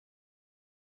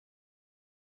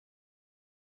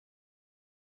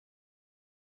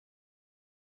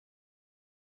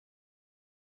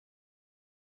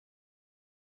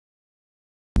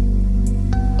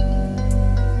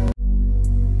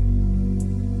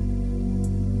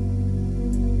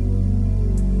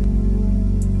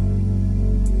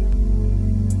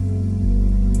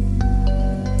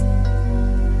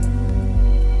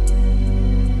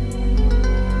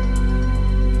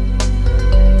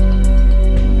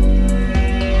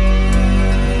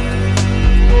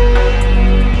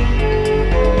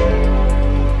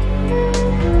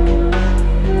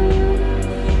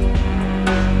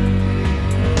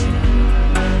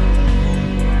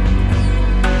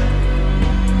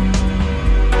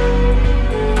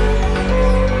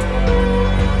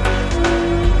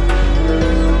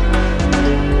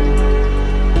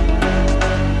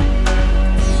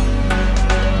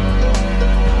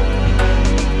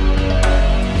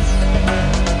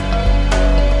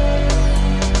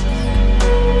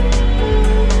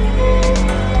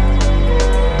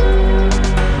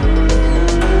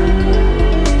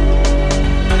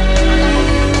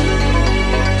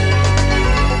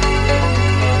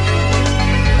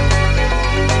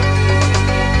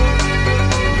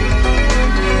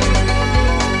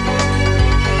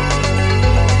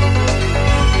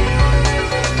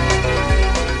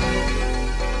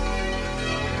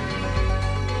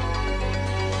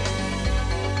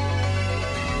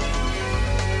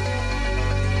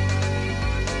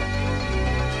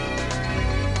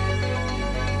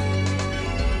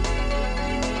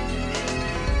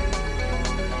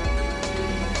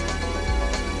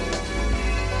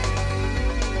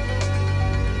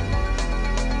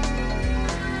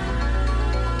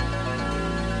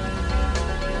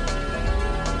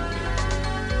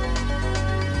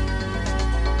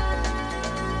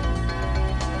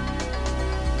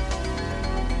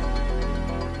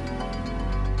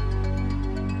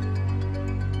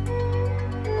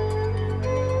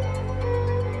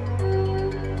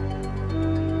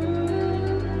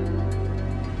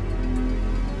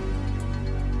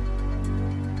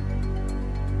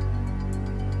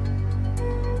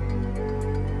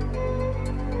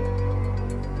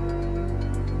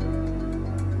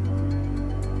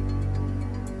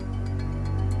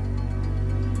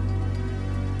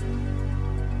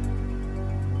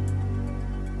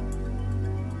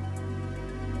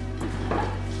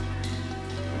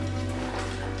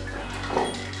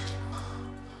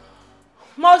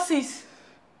Moses!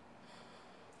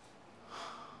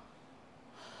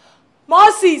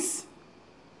 Moses!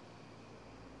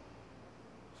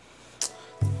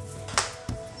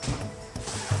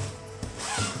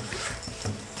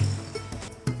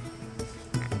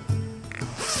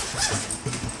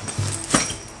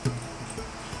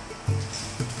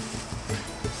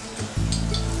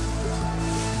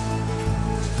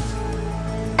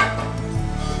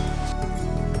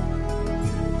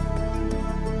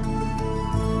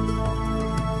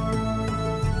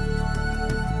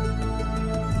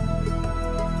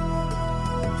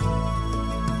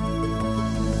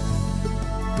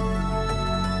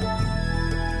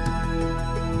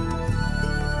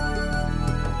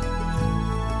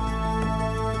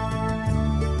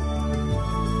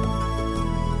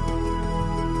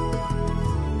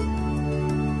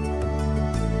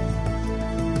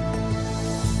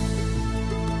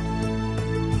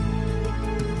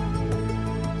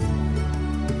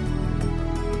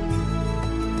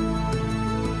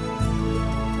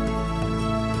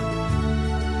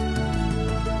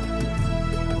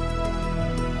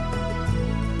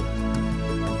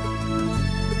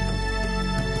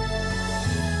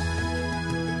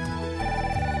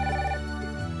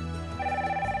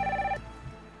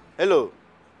 Hello.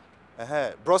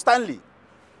 Bro Stanley,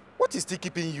 what is still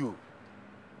keeping you?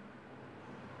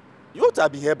 You ought to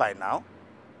be here by now.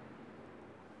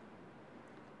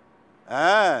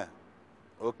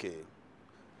 Okay.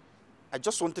 I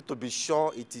just wanted to be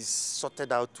sure it is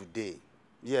sorted out today.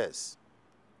 Yes.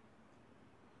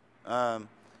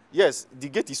 Yes, the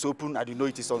gate is open and you know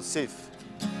it is unsafe.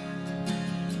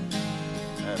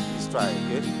 Please try,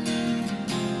 okay?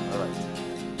 All right.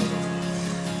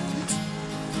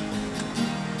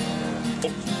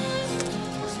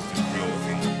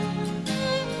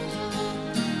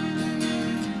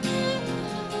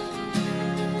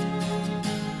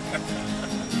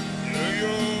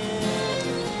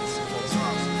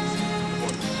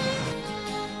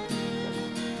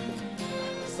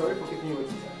 Sorry for keeping you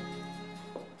waiting,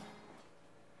 sir.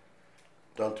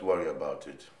 Don't worry about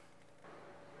it.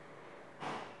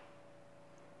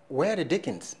 Where are the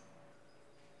Dickens?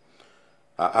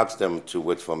 I asked them to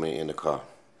wait for me in the car.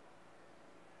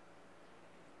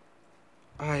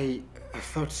 I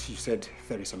thought you said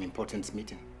there is some important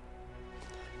meeting.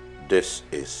 This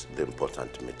is the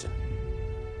important meeting.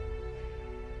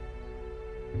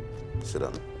 Sit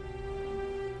down.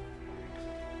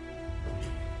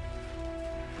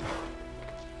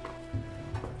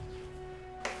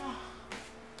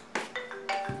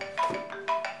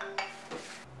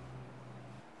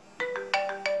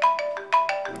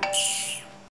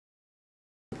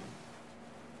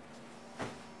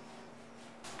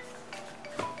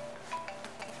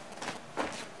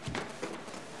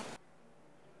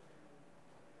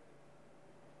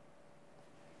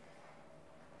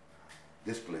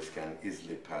 This place can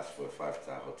easily pass for a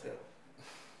 5-star hotel.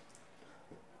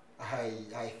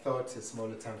 I thought a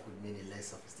smaller town could mean a less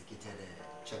sophisticated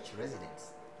church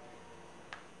residence.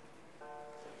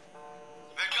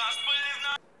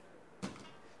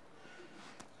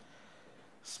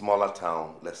 Smaller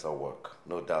town, lesser work.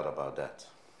 No doubt about that.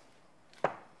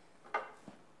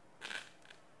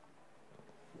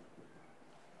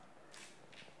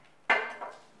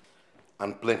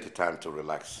 And plenty time to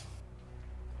relax.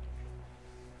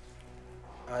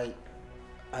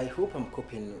 I hope I'm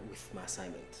coping with my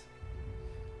assignment.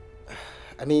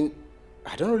 I mean,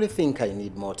 I don't really think I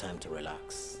need more time to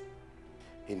relax.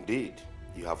 Indeed,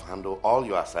 you have handled all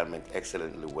your assignment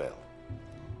excellently well.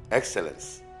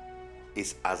 Excellence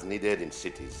is as needed in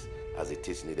cities as it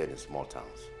is needed in small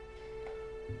towns.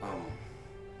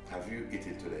 Have you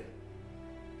eaten today?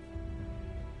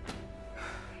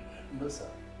 No, sir.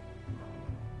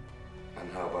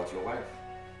 And how about your wife?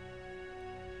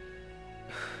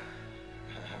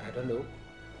 I don't know.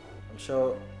 I'm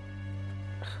sure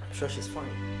she's fine.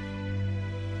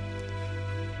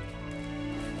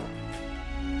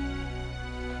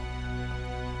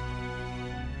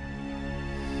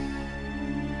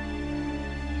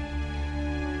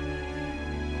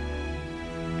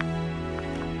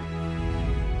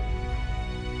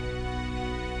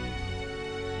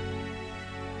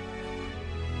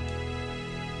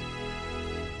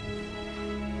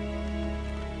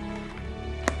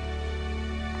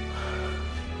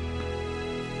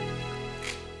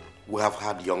 We have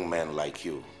had young men like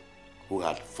you who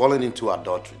had fallen into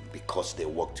adultery because they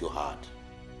worked too hard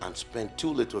and spent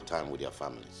too little time with their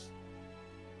families.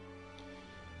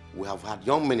 We have had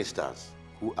young ministers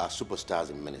who are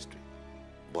superstars in ministry,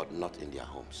 but not in their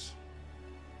homes.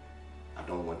 I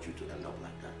don't want you to end up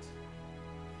like that.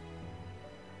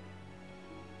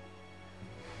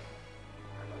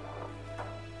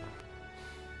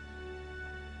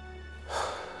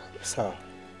 Sir,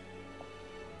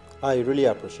 I really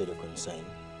appreciate your concern.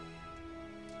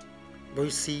 But you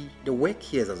see, the work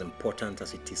here is as important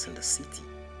as it is in the city.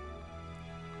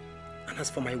 And as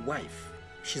for my wife,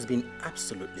 she's been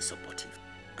absolutely supportive.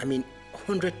 I mean,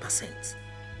 100%.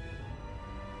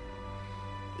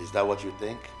 Is that what you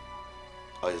think?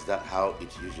 Or is that how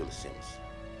it usually seems?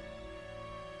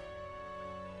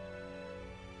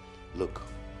 Look,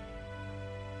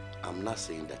 I'm not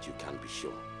saying that you can't be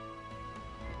sure.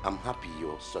 I'm happy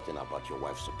you're certain about your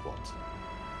wife's support.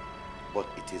 But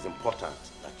it is important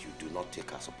that you do not take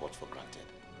her support for granted.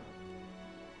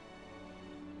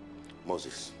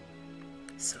 Moses.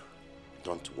 Sir.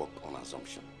 Don't work on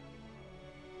assumption.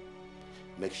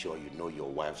 Make sure you know your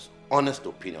wife's honest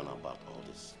opinion about all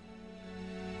this.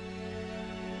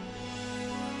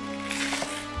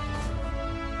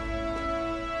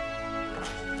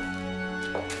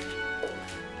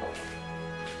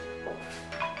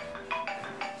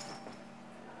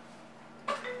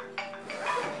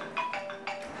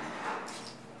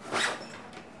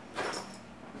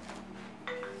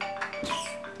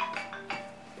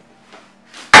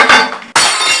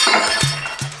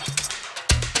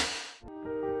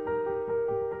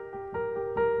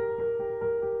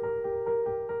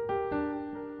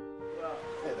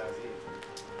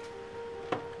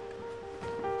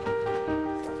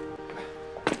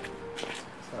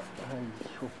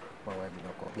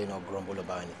 Or grumble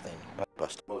about anything.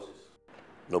 Pastor Moses,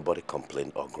 nobody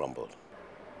complained or grumbled.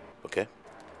 Okay?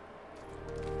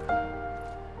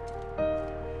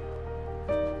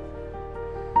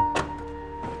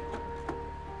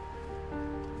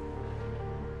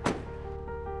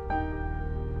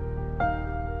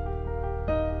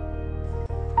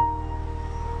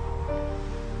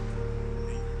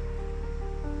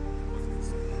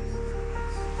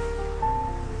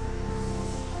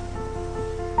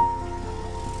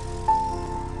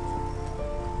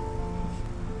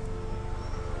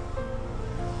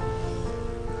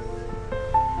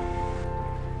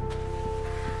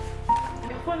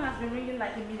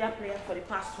 Like a media player for the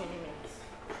past 20 minutes.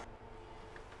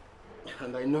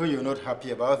 And I know you're not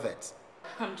happy about that.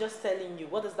 I'm just telling you,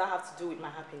 what does that have to do with my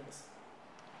happiness?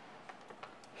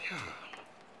 Yeah.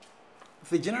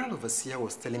 The general overseer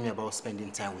was telling me about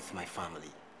spending time with my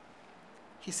family.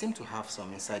 He seemed to have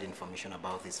some inside information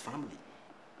about this family.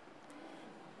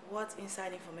 What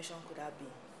inside information could that be?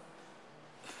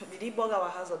 Did he bug our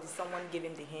house or did someone give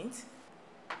him the hint?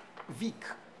 Vic,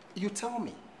 you tell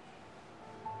me.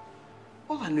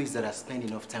 All I know is that I spend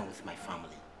enough time with my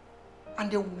family. And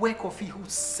the work of He who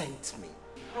sent me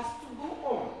has to go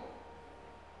on.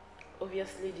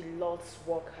 Obviously, the Lord's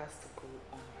work has to go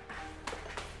on.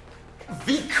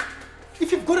 Vic,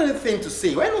 if you've got anything to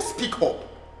say, why not speak up?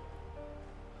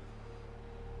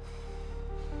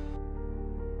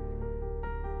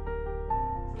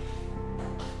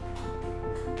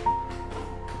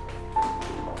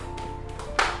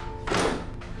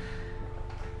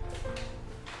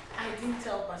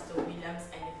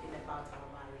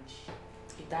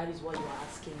 That is what you are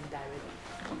asking directly.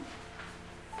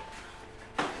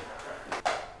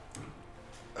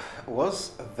 What's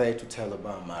there to tell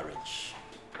about marriage?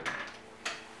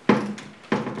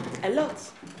 A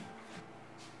lot.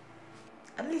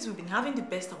 At least we've been having the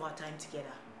best of our time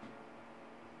together.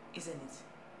 Isn't it?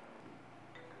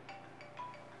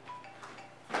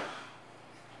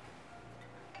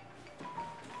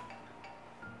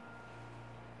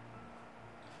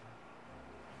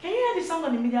 Can you hear the song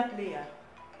on the media player?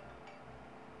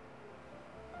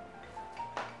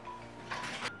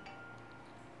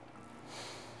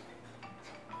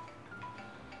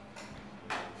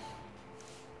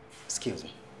 Excuse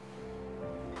me.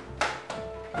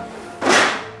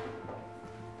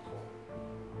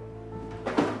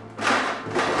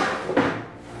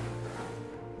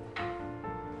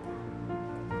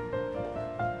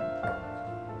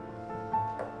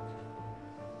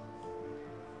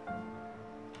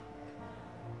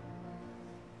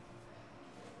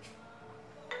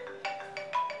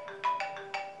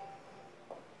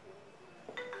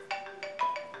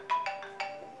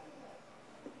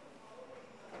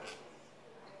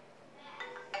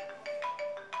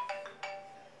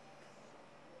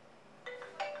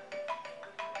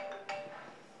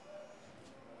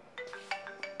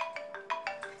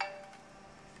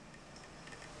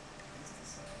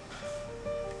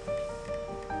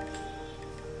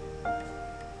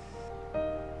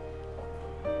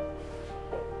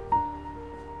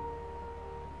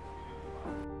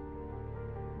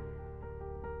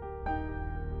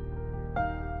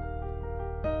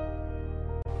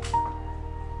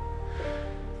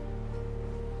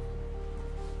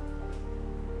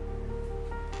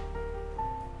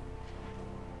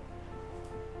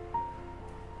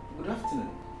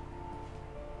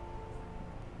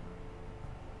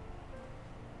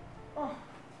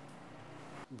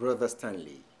 Brother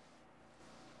Stanley,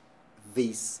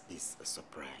 this is a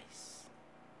surprise.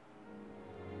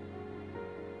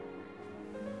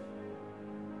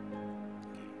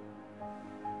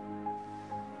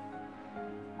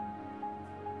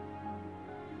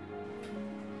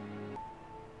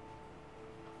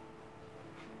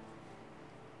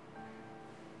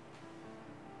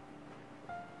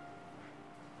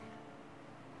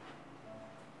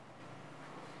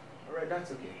 All right,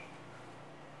 that's okay.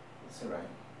 It's all right.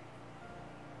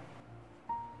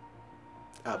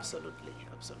 Absolutely,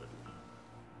 absolutely.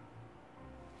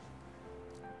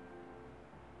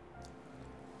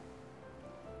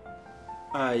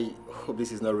 I hope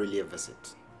this is not really a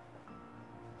visit.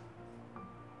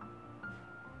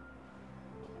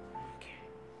 Okay.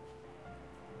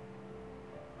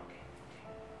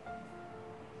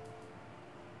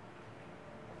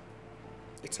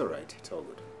 It's all right. It's all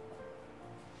good.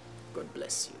 God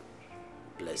bless you.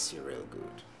 Bless you real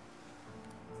good.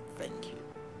 Thank you.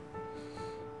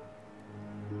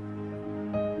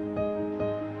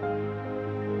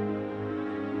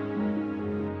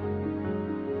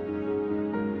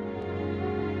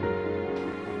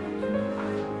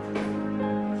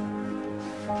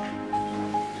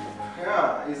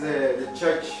 Yeah, he's the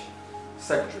church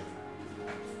secretary.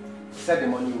 He said the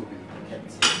money will be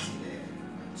kept here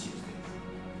on Tuesday.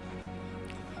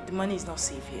 The money is not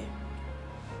safe here.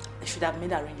 They should have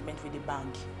made arrangement with the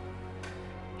bank.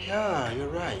 Yeah, you're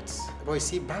right. But you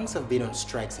see, banks have been on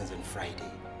strike since on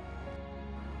Friday.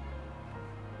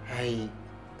 I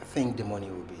think the money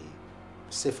will be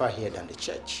safer here than the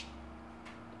church.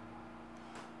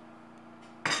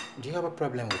 Do you have a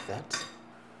problem with that?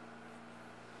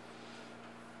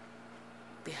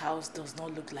 The house does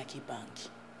not look like a bank.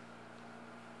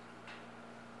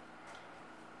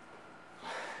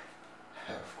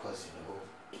 Of course, you know,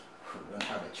 we don't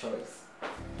have a choice.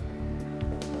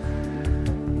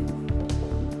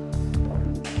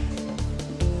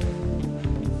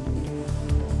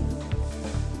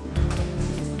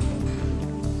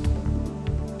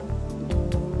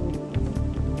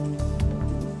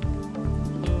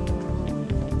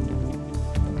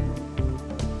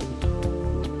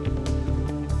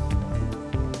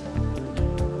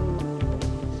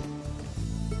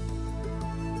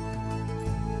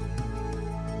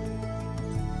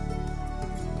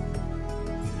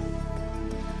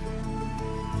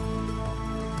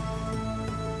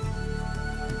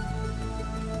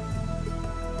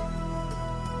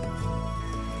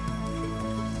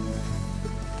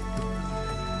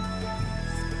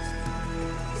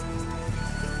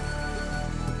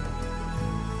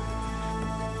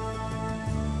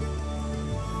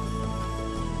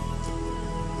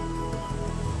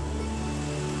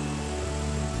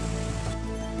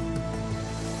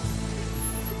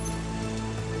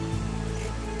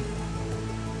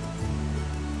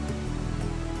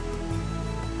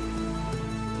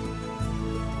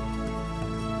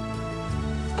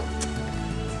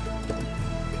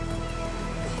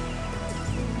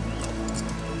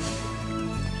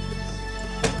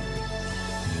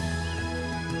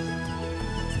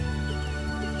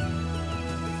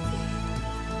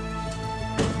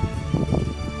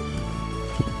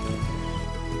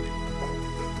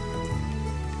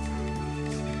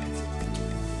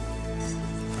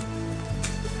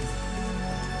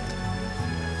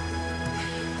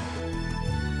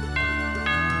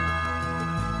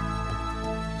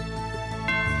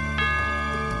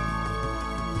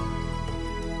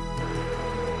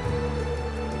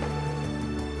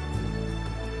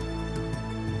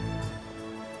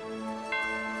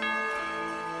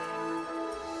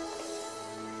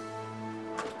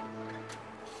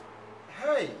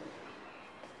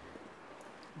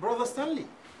 Brother Stanley.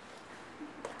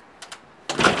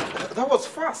 That was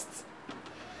fast.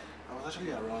 I was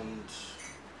actually around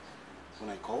when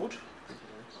I called. I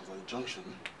was at the junction.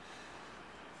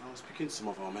 I was speaking to some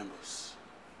of our members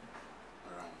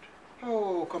around.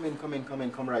 Oh, come in, come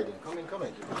right in. Come in.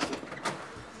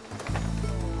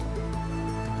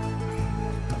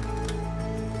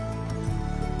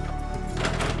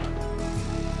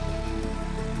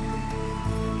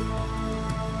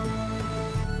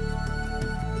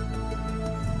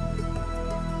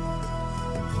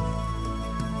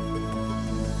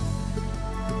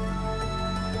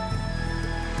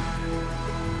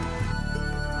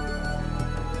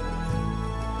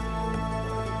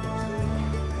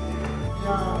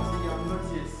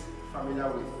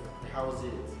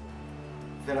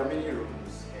 There are many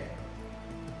rooms here.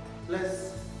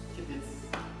 Let's keep it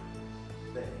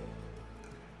there.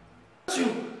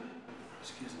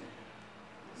 Excuse me.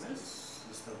 Is this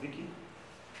Mr. Vicky?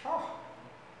 Oh,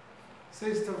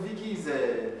 Sister Vicky is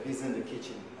busy in the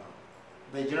kitchen.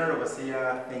 The general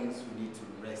overseer thinks we need to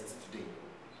rest today.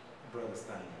 Brother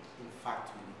Stanley, in fact,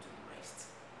 we need to rest.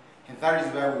 And that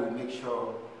is why we'll make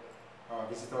sure our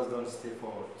visitors don't stay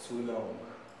for too long.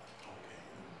 Okay.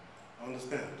 I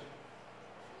understand.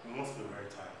 You must be very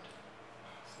tired.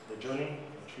 So the journey,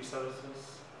 the 3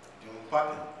 services, the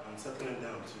unpacking and settling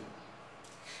down too.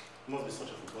 It must be such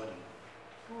a burden.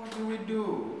 What do we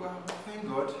do? Well, thank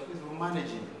God, we're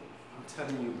managing. I'm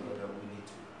telling you, brother, we need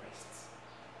to rest.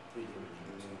 Really,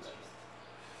 really need to rest.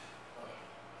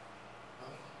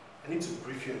 I need to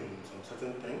brief you on some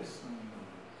certain things.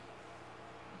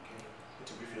 Okay. I need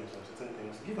to brief you on some certain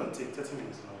things. Give and take 30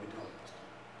 minutes and I'll be done.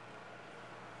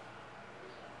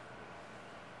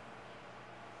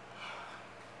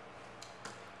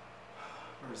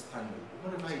 Brother Stanley,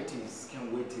 whatever it is,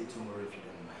 can wait till tomorrow if you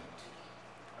don't mind.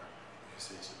 You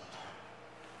say so.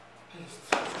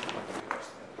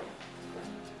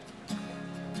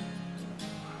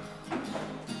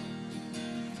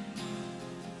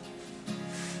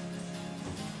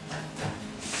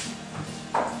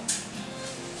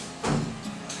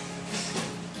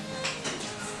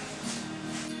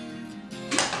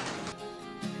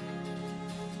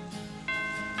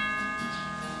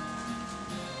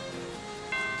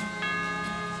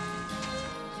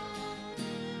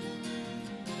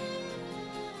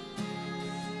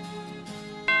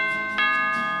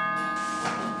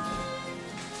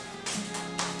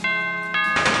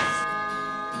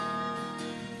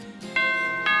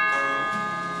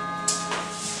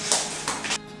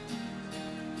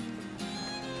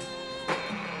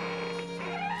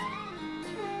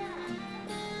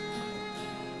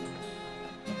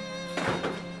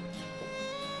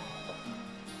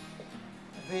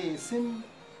 They seem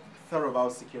thorough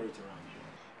about security around here.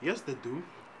 Yes, they do.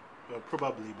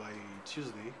 Probably by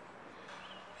Tuesday.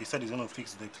 He said he's going to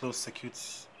fix the closed circuit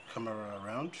camera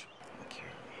around. Okay.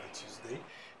 By Tuesday.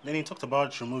 Then he talked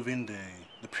about removing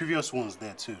the previous ones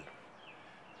there too.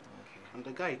 Okay. And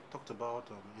the guy talked about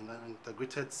an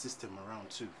integrated system around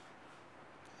too.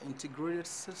 Integrated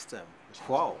system.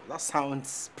 Wow, that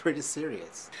sounds pretty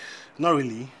serious. Not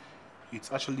really.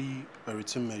 It's actually a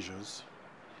routine measures.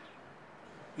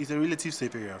 It's a relative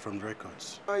safe area from the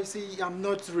records. I see, I'm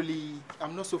not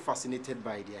so fascinated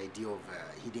by the idea of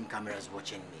hidden cameras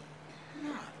watching me.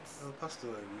 Not. Well, Pastor,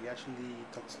 we actually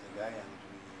talked to the guy and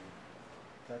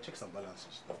we checks and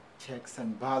balances. Checks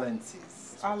and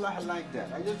balances. I like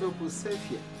that. I just hope we're safe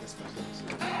here. Yes, Pastor.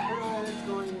 Alright,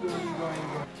 going.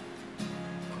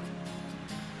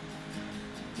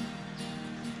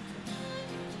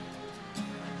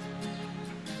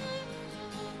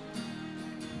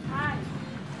 Hi.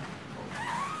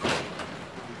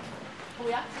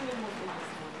 We actually moved in this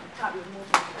morning. We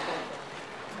moved in.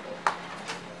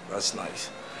 That's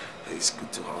nice. It's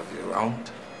good to have you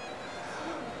around.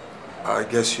 I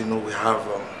guess you know we have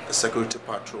a security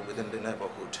patrol within the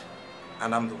neighborhood,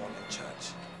 and I'm the one in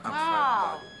charge.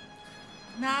 Wow.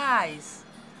 Nice.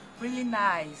 Really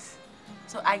nice.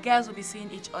 So I guess we'll be seeing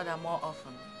each other more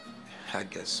often. I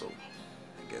guess so.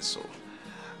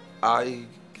 I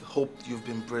hope you've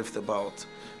been briefed about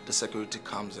the security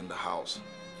cams in the house.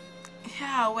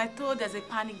 Yeah, we're told there's a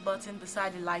panic button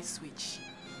beside the light switch.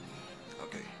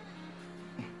 Okay.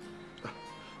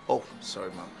 Oh, sorry,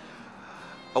 ma'am.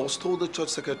 I was told the church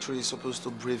secretary is supposed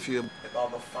to brief you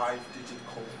about the 5-digit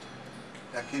code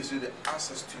that gives you the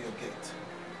access to your gate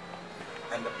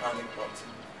and the panic button.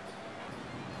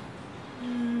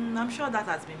 I'm sure that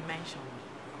has been mentioned.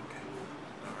 Okay,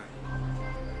 all right.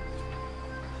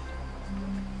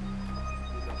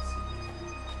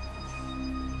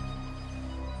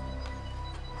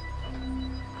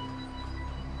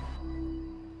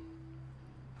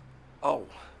 Oh,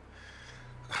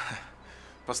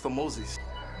 Pastor Moses.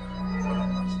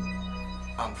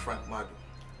 I'm Frank Madu.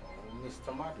 Oh,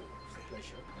 Mr. Madu, it's a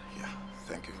pleasure. Yeah,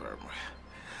 thank you very much.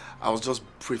 I was just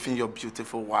briefing your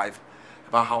beautiful wife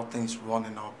about how things run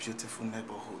in our beautiful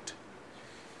neighborhood.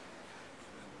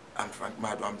 I'm Frank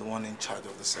Madu. I'm the one in charge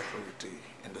of the security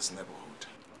in this neighborhood.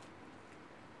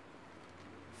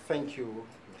 Thank you,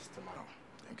 Mr. Madu.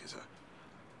 Thank you, sir.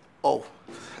 Oh,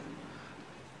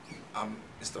 I'm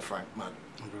Mr. Frank Madu.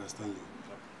 Brother Stanley.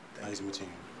 Nice meeting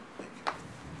you. Thank you.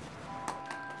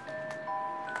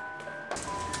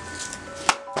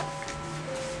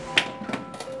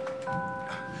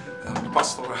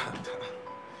 Pastor,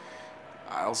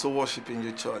 I also worship in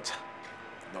your church.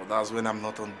 No, that's when I'm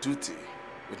not on duty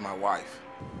with my wife.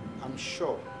 I'm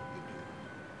sure you do.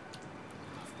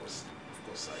 Of course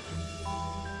I do.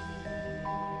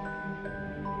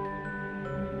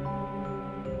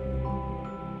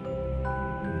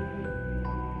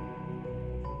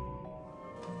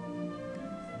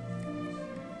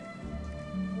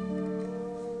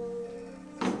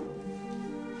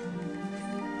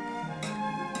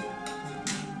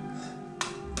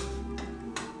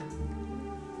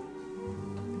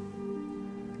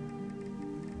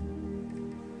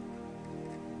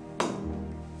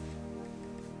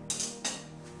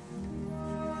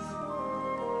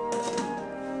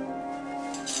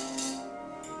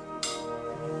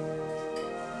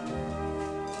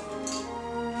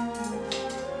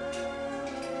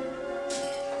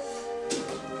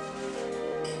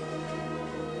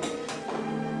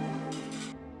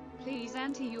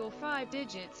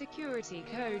 4-digit security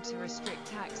code to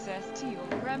restrict access to your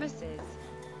premises.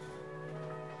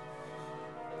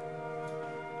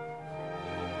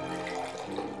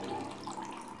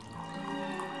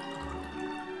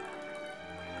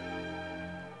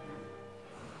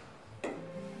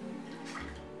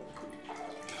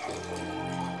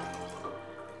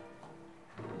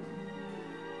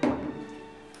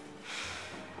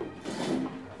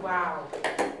 Wow.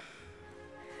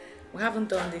 We haven't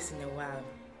done this in a while.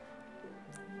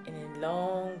 In a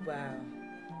long while.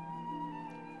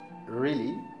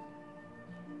 Really?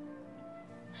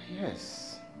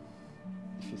 Yes,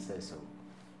 if you say so.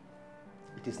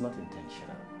 It is not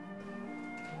intentional.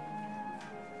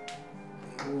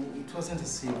 Well, it wasn't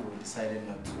as if we decided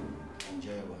not to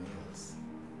enjoy our meals.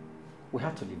 We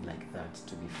have to live like that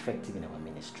to be effective in our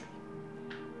ministry.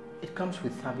 It comes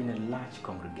with having a large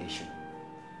congregation.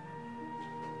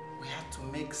 We had to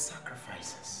make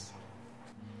sacrifices.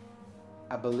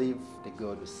 I believe the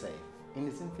God we serve, in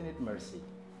His infinite mercy,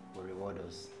 will reward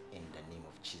us in the name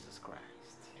of Jesus Christ.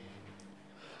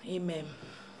 Amen.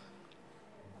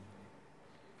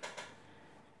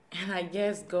 And I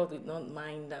guess God would not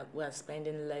mind that we are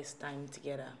spending less time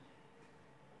together.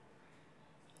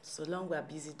 So long we are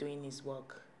busy doing His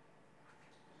work.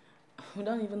 We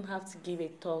don't even have to give a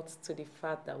thought to the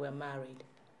fact that we're married.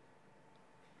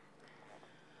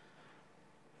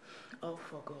 All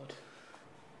for God.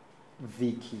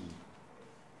 Vicky,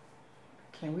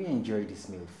 can we enjoy this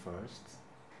meal first?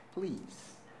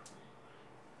 Please.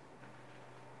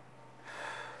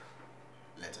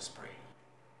 Let us pray.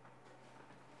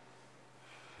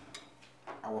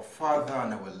 Our Father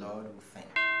and our Lord, we thank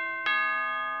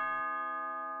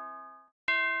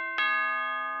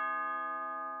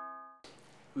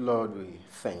you. Lord, we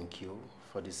thank you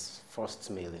for this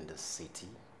first meal in the city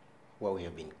where we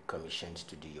have been commissioned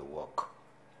to do your work.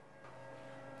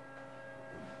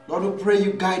 Lord, we pray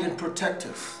you guide and protect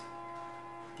us.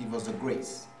 Give us the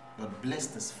grace. Lord, bless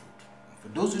this food. And for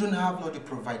those who don't have, Lord, you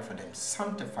provide for them.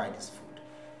 Sanctify this food.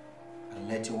 And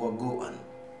let your work go on.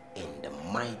 In the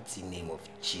mighty name of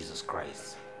Jesus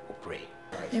Christ, we pray.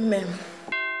 Amen.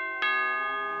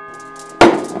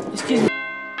 Excuse me.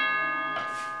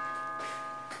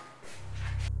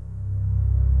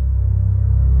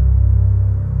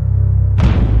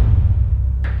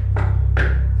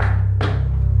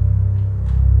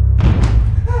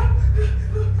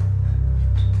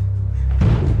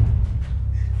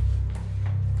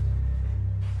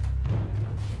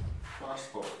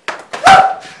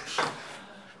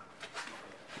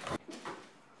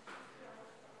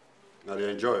 Now they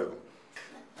enjoy it.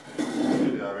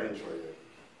 They arrange for you.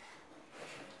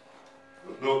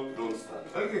 No, don't stand.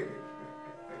 Okay.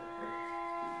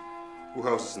 Who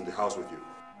else is in the house with you?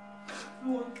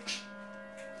 What?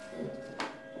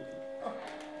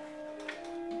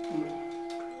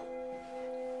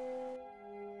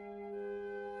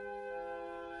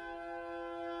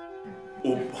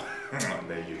 Oh,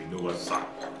 man, you know what's up.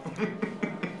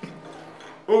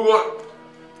 Oh, what?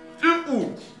 See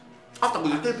food. After we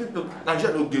tell people,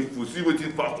 Nigeria don't get food. See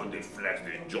waiting fast on the flex,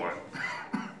 they enjoy.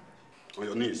 On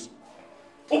your knees.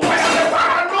 Oh, boy, I'm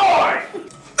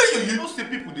paranoid! You know, see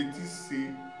people, they just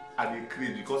say, and they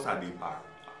crazy because I they bad.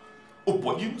 Oh,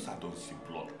 but you know, I don't see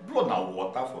blood. Blood now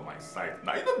water for my side.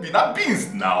 Now, you don't be that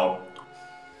beans now.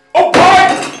 Oh,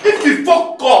 boy! If you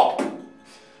fuck up,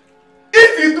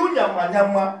 if you do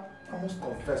nyama, I must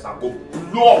confess, I go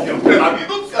blow off your head. I mean, you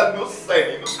don't see I no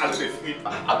sign, you know, I don't see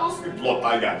I don't see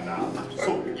blood there now.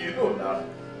 So, you know that.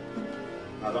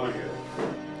 I don't hear.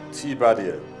 T-Brad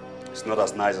here is not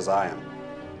as nice as I am,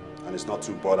 and is not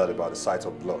too bothered about the sight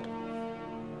of blood.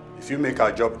 If you make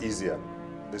our job easier,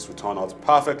 this will turn out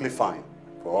perfectly fine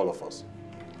for all of us.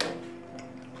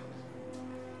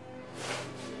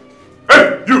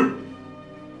 Hey, you!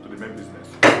 To the main business.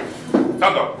 Stand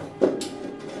up.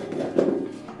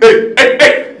 Hey, hey,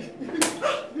 hey!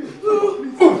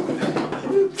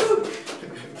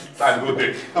 Time go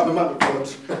there. I'm the man of God.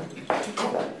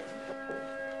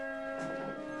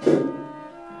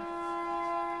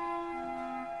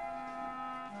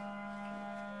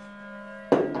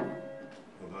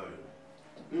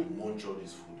 Munch all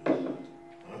this food.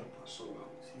 Huh? So now.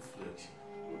 See flex.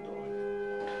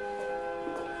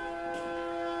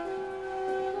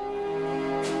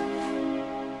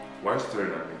 Why are you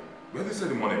staring at me? Where did you say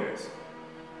the money is?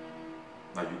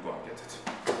 Now you go and get it.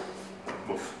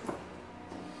 Move.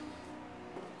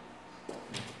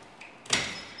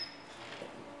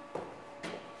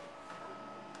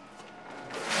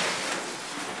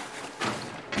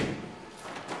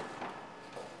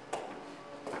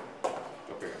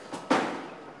 Okay.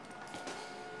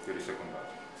 Get the second bag.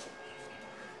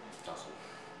 That's all.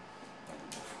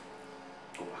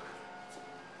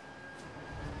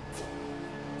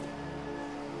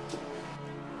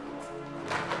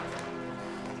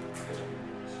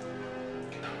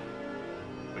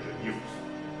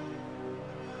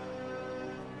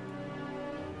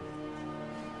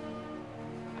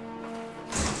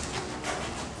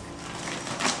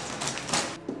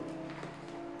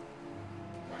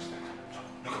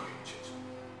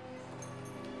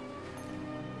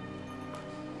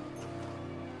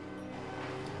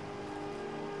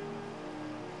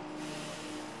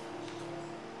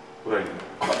 What are you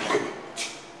doing?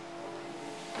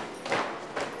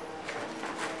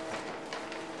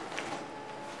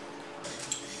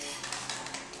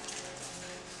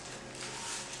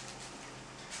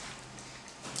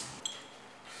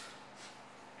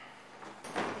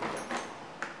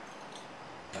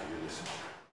 Now you listen.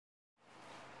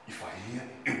 If I hear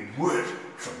a word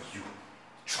from you,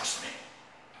 trust me.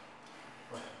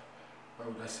 Why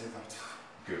would I say that?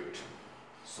 Good.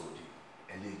 So the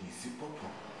LADC photo,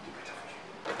 the better for you.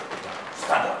 Now,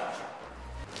 stand up.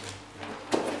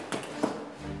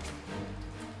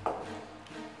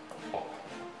 Up.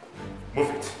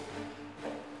 Move it.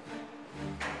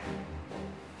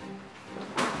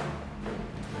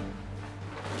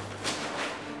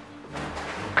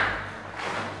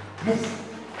 Move.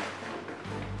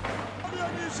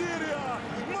 نيجيريا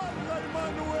مرة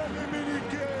إيمانويل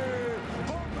مينيكي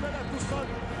قنبلة لا تصد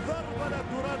ضربة لا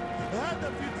ترد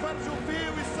هدف يتفرجوا فيه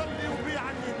ويصلوا بيه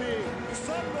على اليمين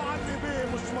صلوا على اليمين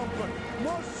مش ممكن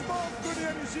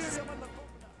يا نيجيريا مرة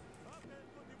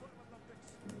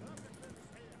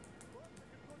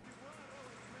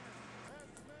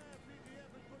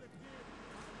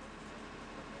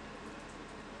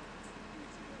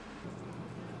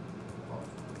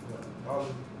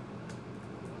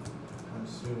I'm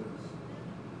serious.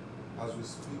 As we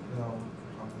speak now,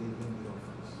 I'm leaving the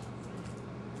office.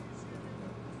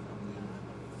 I'm leaving.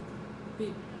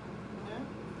 Babe, I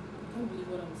can't believe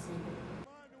what I'm saying.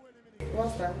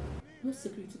 What's that? No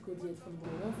security code yet from the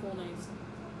 149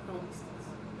 crown estate.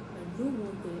 And no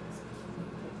one there is picking my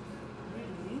call.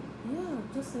 Really? Yeah,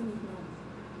 just send it now.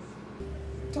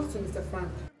 Talk to Mr.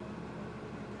 Frank.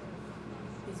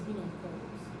 He's been on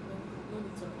calls. No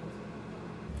need talking.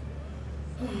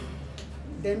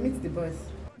 Then meet the boys.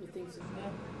 You think so?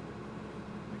 Yeah.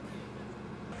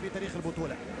 في تاريخ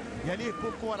البطولة يليه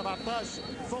كوكو 14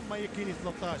 ثم يكيني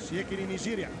 13 يكيني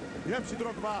نيجيريا يمشي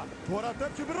دروغبا كرة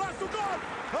تمشي بالراس وجول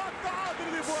التعادل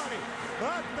الإيفواري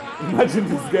Imagine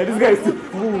this guy is a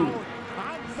fool.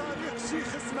 عن طريق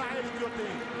شيخ اسماعيل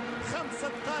ديوتي 5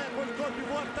 دقائق والكوت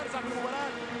ديفوار ترجع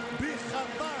بالمباراة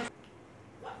بخطأ.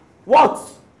 What?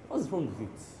 What's wrong with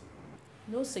it?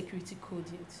 No security code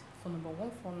yet for number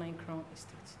 149 Crown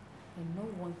Estate. And no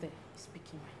one there is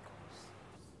picking my calls.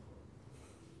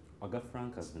 Oga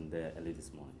Frank has been there early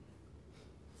this morning.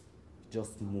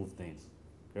 Just moved in.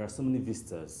 There are so many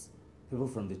visitors, people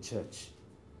from the church.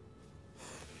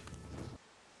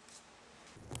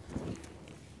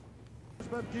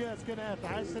 امتياز كانت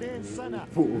 20 سنة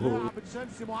لاعب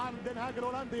تشيلسي معارض دين هاج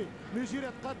الهولندي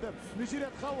نيجيريا تقدم نيجيريا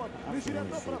تخوض نيجيريا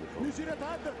تفرق نيجيريا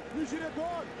تهدف نيجيريا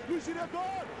جول نيجيريا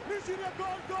جول نيجيريا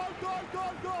جول جول جول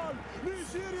جول جول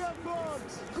نيجيريا جول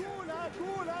قولها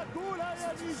قولها قولها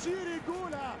يا نيجيري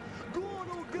قولها قول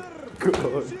وقر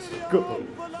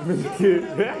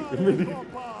نيجيريا أفضل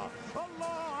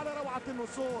الله على روعة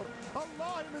النصور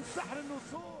الله من سحر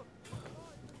النصور.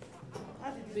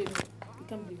 Babe, you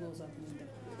can't believe what's happening there.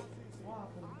 What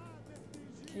happened?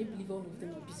 Can you believe all of them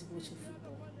are busy watching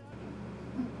football?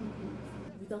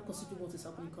 Without considering what is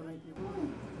happening currently.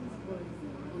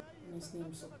 Honestly,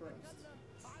 I'm surprised.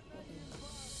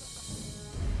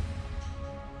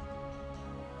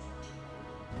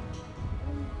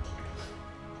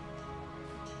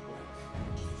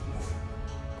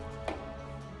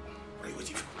 What are you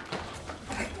waiting for?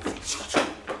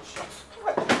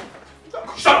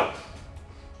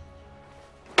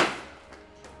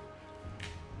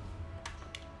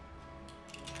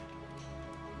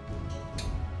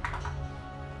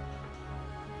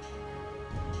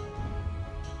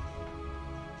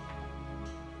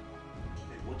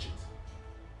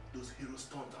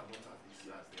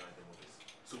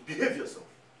 So behave yourself.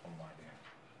 Oh my dear.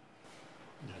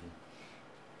 Daddy.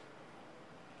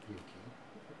 You okay?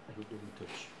 I hope they don't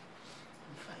touch.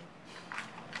 I'm fine.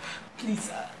 Please,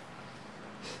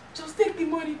 just take the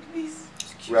money, please.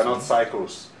 We are not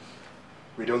psychos.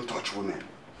 We don't touch women.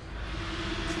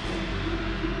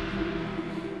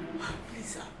 Please,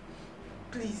 sir.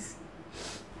 Please.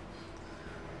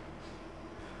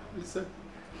 Listen,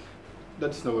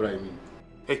 that's not what I mean.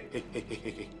 Hey.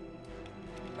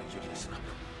 You listen up.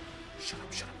 Shut up.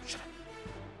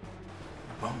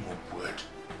 One more word.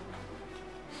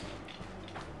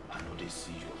 I know they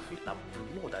see your face. Now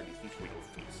blood that they see for your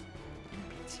face. It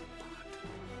beats you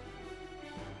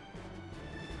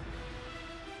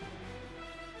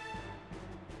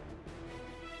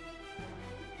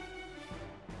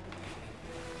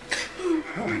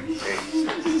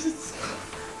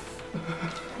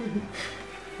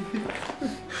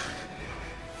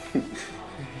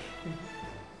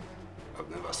I've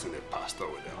never seen a pastor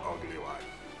with an ugly wife.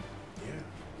 Yeah.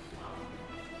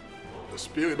 The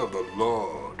Spirit of the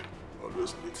Lord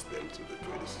always leads them to the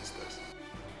pretty sisters.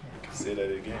 Say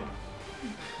that again.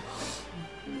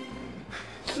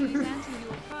 Please enter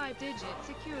your 5-digit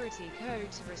security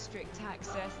code to restrict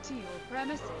access to your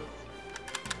premises.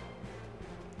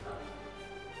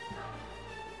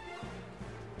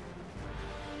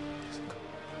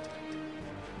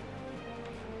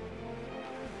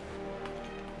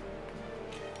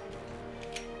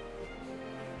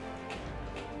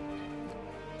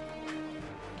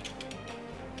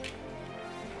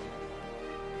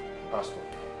 Pastor,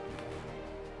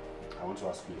 I want to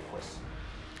ask you a question,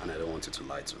 and I don't want you to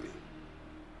lie to me.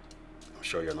 I'm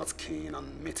sure you're not keen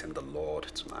on meeting the Lord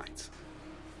tonight.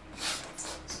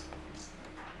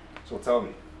 So tell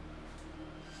me,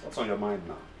 what's on your mind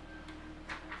now?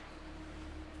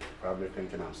 Probably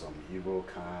thinking I'm some evil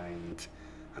kind,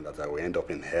 and that I will end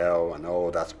up in hell, and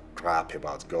all that crap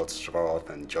about God's wrath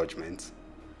and judgment.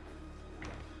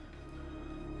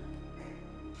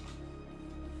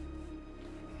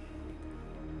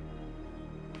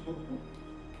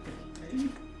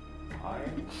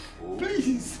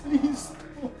 Please, please,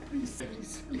 oh, please,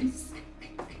 please, please.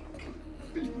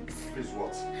 Please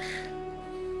what?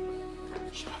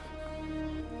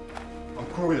 I'm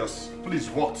curious. Please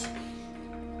what?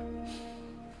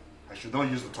 I should not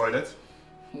use the toilet?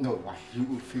 No, why?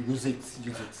 If you use it,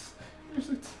 use it. Use it. Use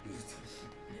it.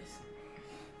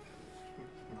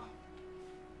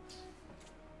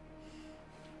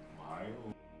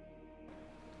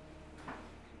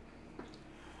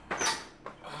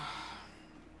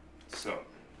 So,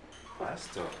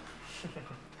 Pastor,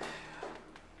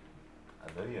 I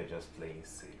know you're just playing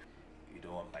safe. You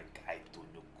don't want my guy to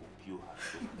know you have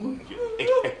to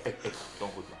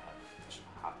don't put my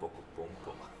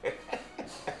hand.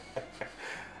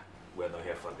 We're not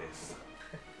here for this.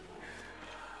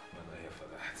 We're not here for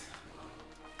that.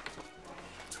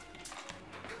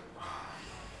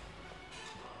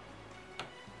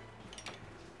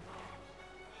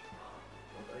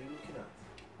 What are you looking at?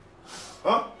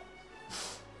 Huh?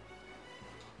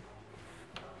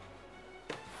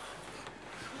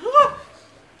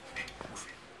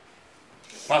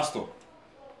 Pastor,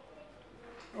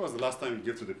 when was the last time you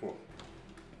gave to the poor?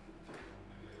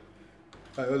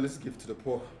 I always give to the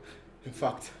poor. In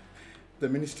fact, the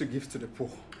ministry gives to the poor.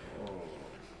 Oh,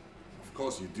 of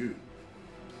course you do.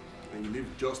 And you live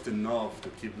just enough to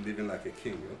keep living like a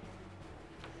king,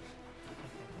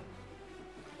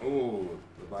 huh? Oh,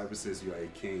 the Bible says you are a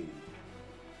king.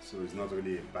 So it's not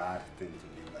really a bad thing to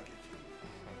live like a king.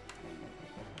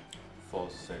 For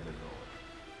say the Lord.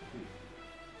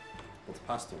 But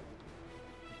Pastor,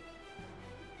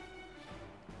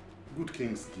 good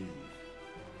kings give.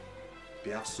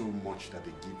 They have so much that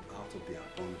they give out of their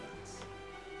abundance.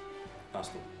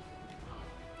 Pastor,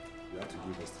 you have to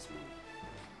give us this money.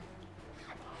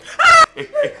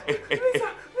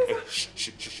 Hey,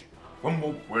 shh. One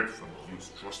more word from you,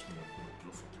 trust me, I'm going to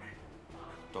blow for me.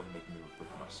 Don't make me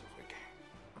repeat myself again.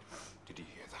 Did you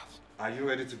hear that? Are you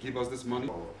ready to give us this money?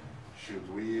 Or should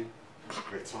we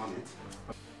return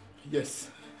it? Yes.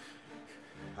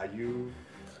 Are you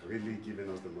really giving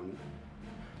us the money?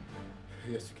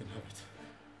 Yes, you can have it.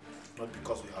 Not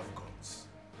because we have guns.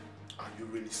 Are you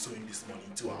really sowing this money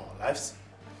into our lives?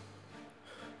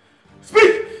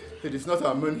 Speak! It is not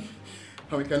our money,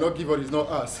 and we cannot give what is not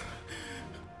ours.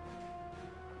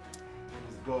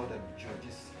 It is God that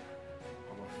judges.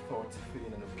 Our thoughts,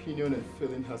 feeling, and opinion and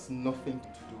feeling has nothing to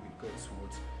do with God's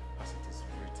word as it is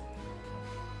written.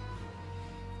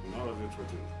 None of it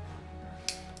written.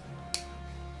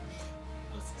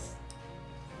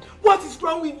 What is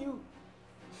wrong with you?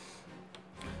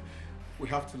 We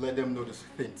have to let them know these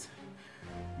things.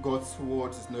 God's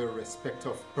word is no respecter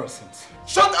of persons.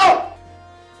 Shut up!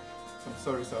 I'm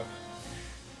sorry, sir,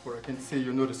 but I can say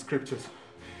you know the scriptures.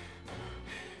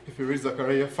 If you read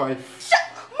Zechariah 5...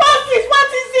 Moses,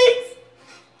 what is it?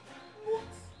 What?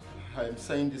 I am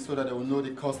saying this so that they will know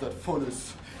the cause that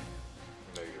follows.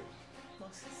 There you go.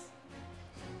 Moses,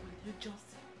 will you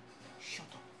just shut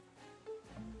up?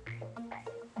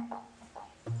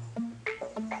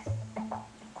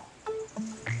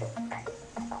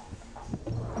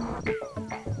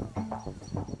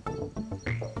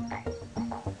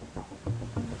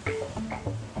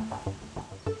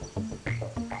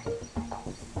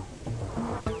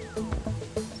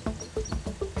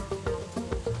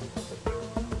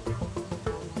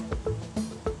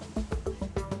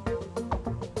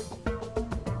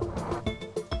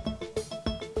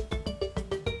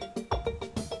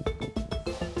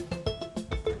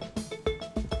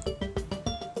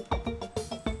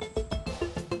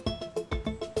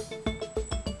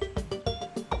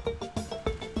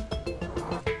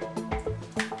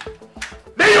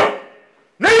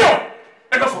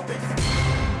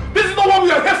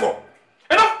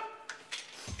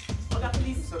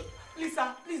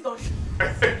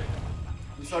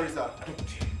 sir.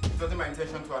 It's not my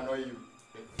intention to annoy you.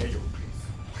 Hey, yo, please.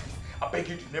 I beg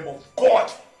you in the name of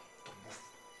God. Don't move.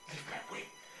 Leave my way.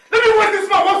 Let me wake this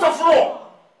man once and for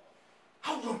all.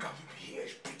 How long can you be here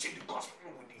preaching the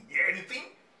gospel? We didn't hear anything.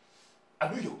 I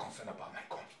know you're concerned about my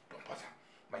gun. Don't bother.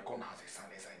 My gun has a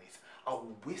silencer in it. I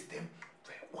will waste them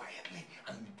very quietly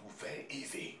and it will be very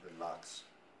easy. Relax.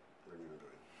 Let me handle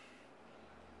it.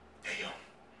 Hey, yo.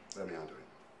 Let me handle it.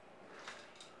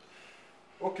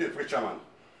 Okay, preacher man.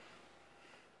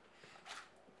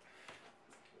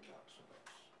 Relax.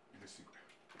 Be secret.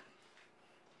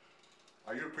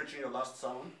 Are you preaching your last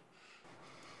sermon?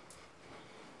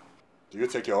 Do you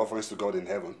take your offerings to God in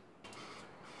heaven?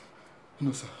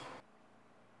 No, sir.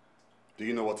 Do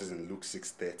you know what is in Luke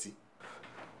 6:30?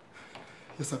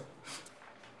 Yes, sir.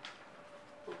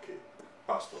 Okay,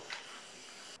 Pastor.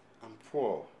 I'm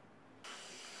poor.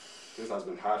 This has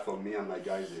been hard for me and my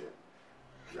guys here.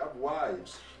 We have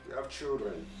wives, we have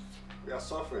children, we are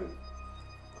suffering,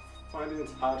 finding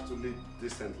it hard to live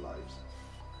decent lives.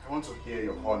 I want to hear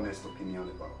your honest opinion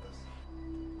about this.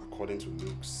 According to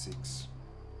Luke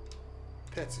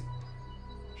 6:30,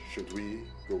 should we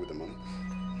go with the money?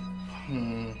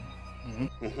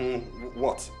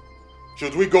 What?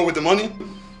 Should we go with the money?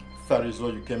 That is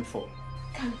what you came for.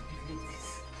 I can't believe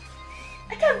this.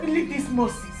 I can't believe this,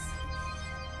 Moses.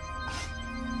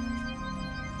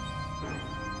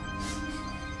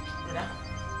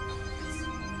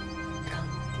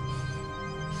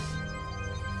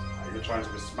 Are you trying to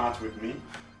be smart with me?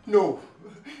 No.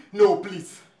 No,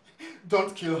 please.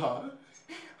 Don't kill her.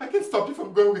 I can't stop you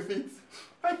from going with it.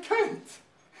 I can't.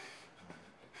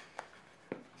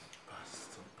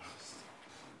 Pastor.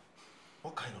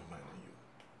 What kind of man are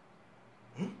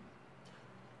you?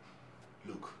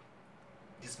 Look,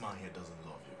 this man here doesn't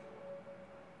love you.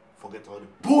 Forget all the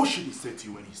bullshit he said to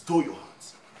you when he stole your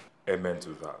heart. Amen to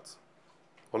that.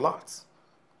 Olat,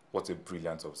 what a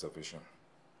brilliant observation.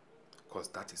 Because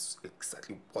that is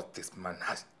exactly what this man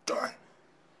has done.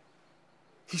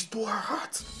 He stole her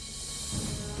heart.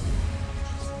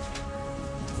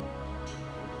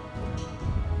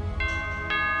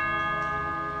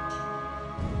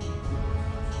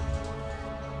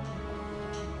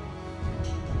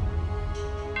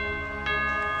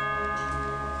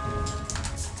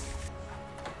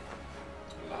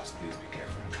 Last, please be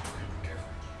careful. Be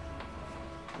careful.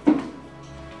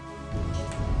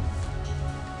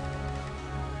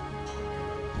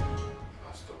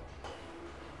 Pastor,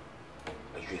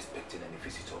 are you expecting any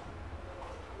visitor? Are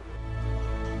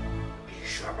you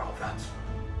sure about that?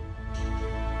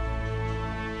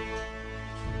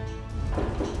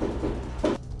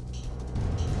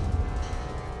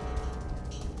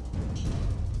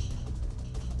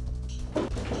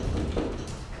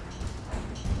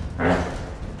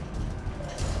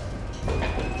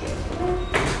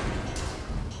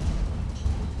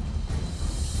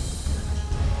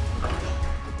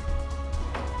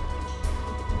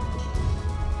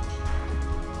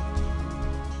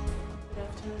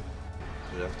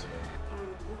 Good afternoon.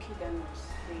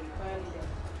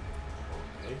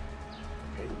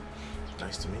 Okay.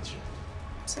 Nice to meet you.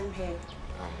 Same here.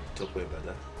 Tokwe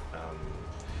Bada.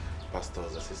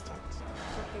 Pastor's assistant.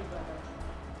 Okay, brother.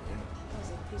 Yeah. That's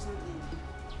a pleasant name.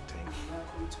 Thank you.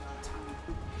 Welcome to our town.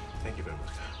 Thank you very much.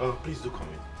 Oh, please do come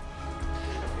in.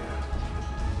 Yeah.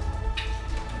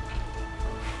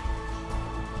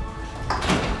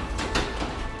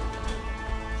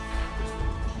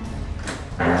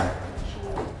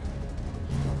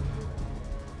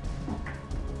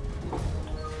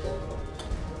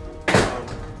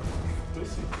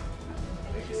 Please sit.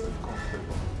 Make yourself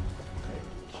comfortable.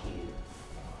 Okay.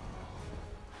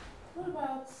 What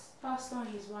about Pastor and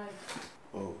his wife?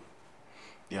 Oh,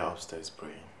 they are upstairs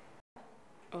praying.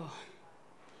 Oh,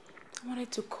 I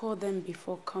wanted to call them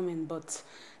before coming, but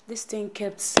this thing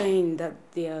kept saying that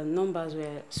their numbers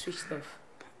were switched off.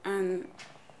 And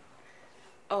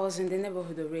I was in the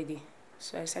neighborhood already,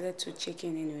 so I decided to check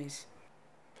in anyways.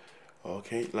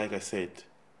 Okay, like I said,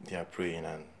 they are praying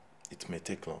and it may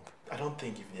take long. I don't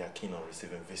think if they are keen on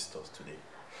receiving visitors today,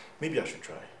 maybe I should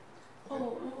try. Okay?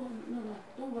 Oh, no,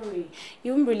 don't worry.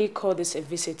 You won't really call this a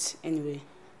visit anyway.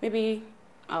 Maybe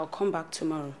I'll come back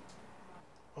tomorrow.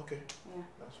 Okay, yeah,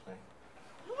 that's fine.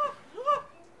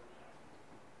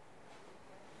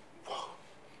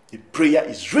 The prayer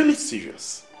is really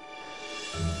serious.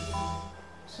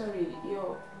 Sorry,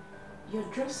 your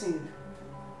dressing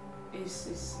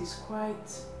is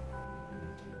quite...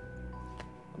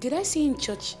 Did I see you in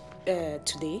church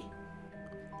today?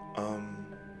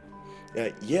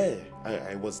 Yeah,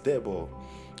 I was there, but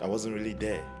I wasn't really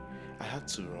there. I had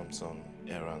to run some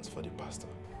errands for the pastor.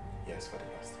 Yes, for the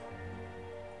pastor.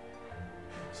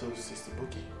 So, Sister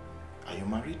Buki, are you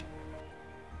married?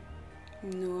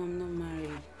 No, I'm not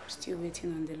married. I'm still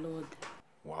waiting on the Lord.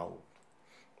 Wow,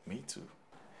 me too.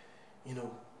 You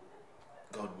know,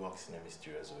 God works in a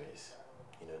mysterious ways.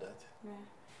 You know that?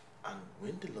 Yeah. And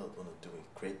when the Lord wants to do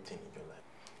a great thing in your life,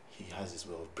 He has His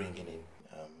way of bringing in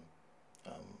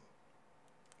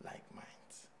like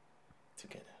minds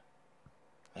together.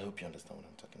 I hope you understand what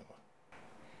I'm talking about.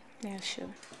 Yeah,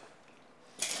 sure.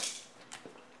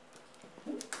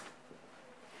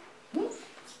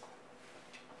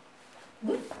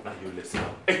 Now you listen.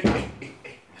 Hey,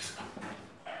 listen.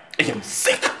 I am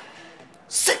sick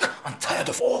and tired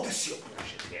of all this your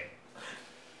bullshit here.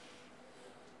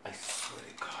 I swear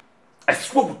to God, I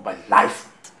swear with my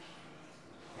life,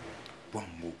 one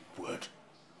more word,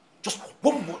 just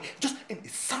one more, just a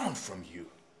sound from you,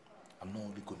 I'm not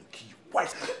only going to kill you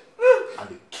twice, and I'll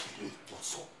kill you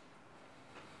also.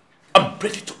 I'm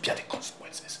ready to bear the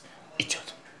consequences.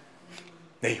 Idiot.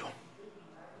 Neo,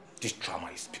 this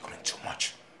drama is becoming too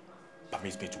much.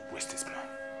 Permit me to waste this man.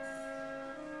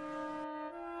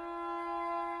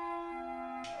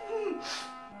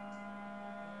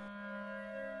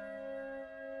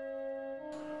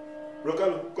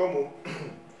 Rokalu, come on.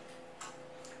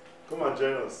 Come and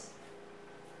join us.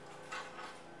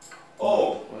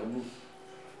 Oh,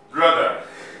 brother.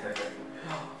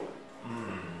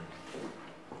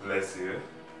 Bless you.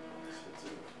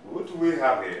 What do we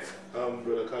have here?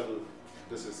 Brother Carlo,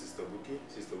 this is Sister Buki.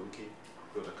 Sister Buki,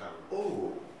 Brother Carlo.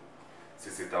 Oh,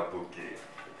 Sister Buki.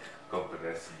 God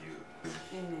bless you.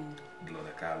 Amen.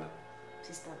 Brother Carlo.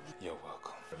 Sister. You're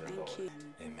welcome. Thank you.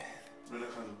 Amen. Brother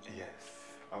Carlo. Yes.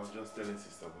 I was just telling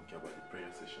Sister Buki about the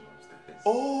prayer session upstairs.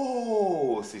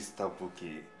 Oh, Sister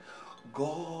Buki.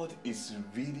 God is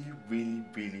really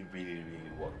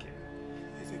working.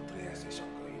 There's a prayer session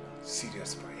going on.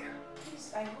 Serious prayer.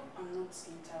 Please, I hope I'm not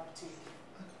interrupting.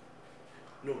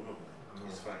 No,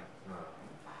 it's fine.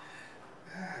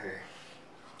 Hey,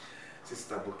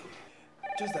 Sister Buki,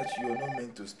 just that you're not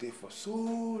meant to stay for so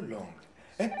long.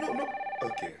 No.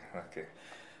 Okay.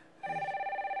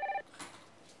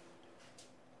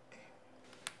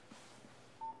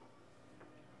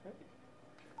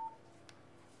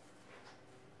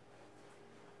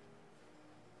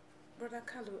 Brother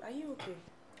Carlo, are you okay?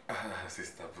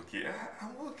 Sister Buki,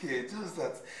 I'm okay. Just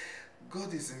that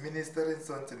God is ministering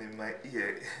something in my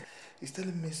ear. He's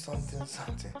telling me something.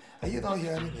 Are you not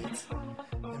hearing it?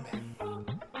 Amen.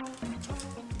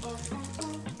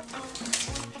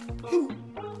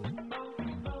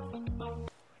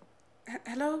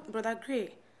 Hello, Brother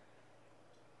Gray.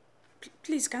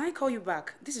 Please, can I call you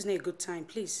back? This is not a good time.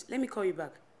 Please, let me call you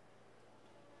back.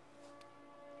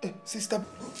 Sister...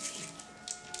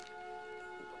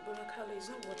 Brother Carlo, it's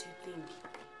not what you think.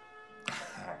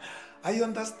 I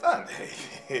understand.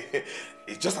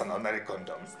 It's just an ordinary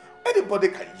condom. Anybody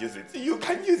can use it. You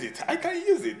can use it. I can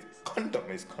use it. Condom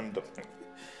is condom.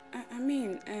 I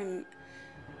mean,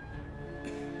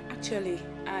 actually,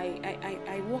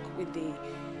 I work with the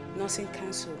nursing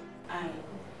council. I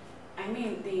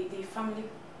mean the family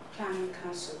planning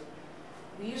council.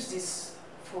 We use this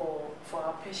for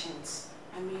our patients.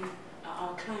 I mean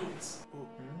our clients. Oh.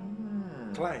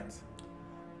 Clients?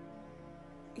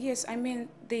 Yes, I mean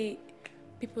the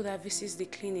people that visit the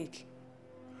clinic.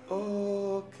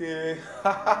 Okay.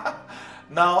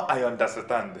 Now I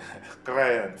understand.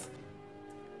 Clients.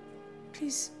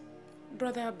 Please,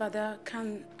 Brother Bada,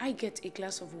 can I get a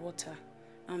glass of water?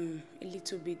 I'm a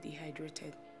little bit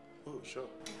dehydrated. Oh, sure.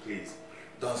 Please,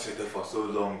 don't sit there for so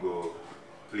long. Oh.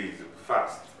 Please,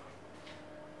 fast.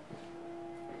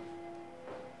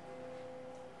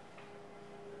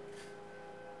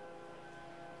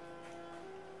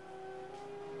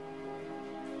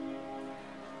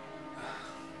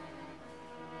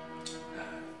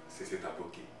 Sister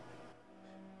Buki,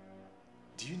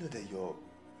 do you know that you're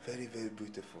very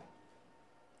beautiful?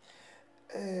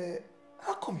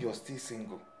 How come you're still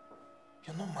single?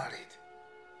 You're not married.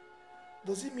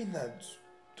 Does it mean that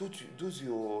those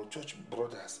your church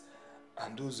brothers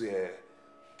and those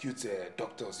cute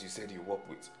doctors you said you work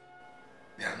with,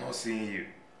 they are not seeing you?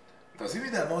 Does it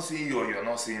mean they're not seeing you or you're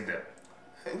not seeing them?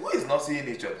 Who is not seeing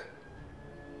each other?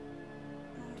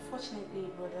 Unfortunately,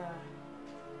 Brother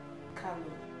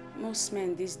Carlo, most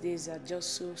men these days are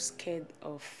just so scared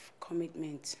of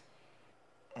commitment.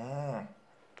 I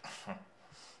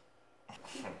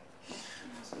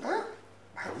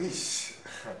wish.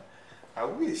 I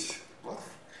wish. What?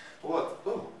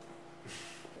 Oh.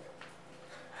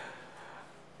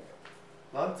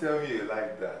 Don't tell me you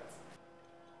like that.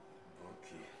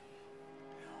 Okay.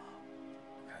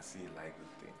 I can see you like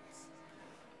good things.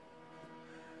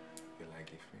 You like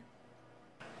it, man?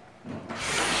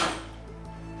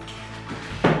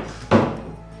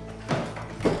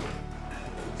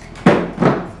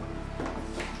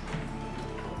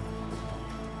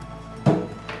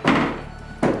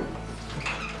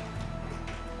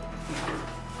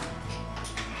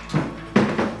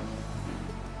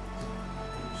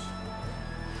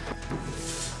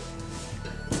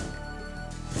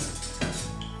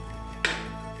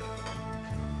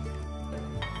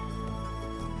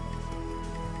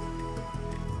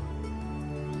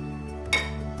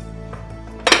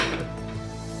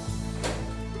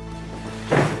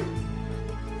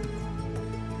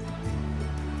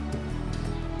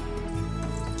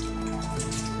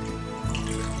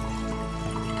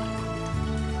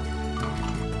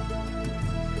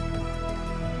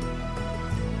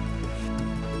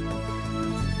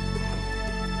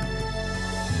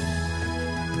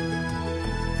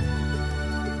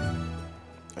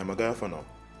 my guy for now.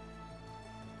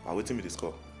 I'm waiting me to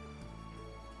score.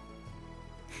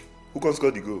 Who can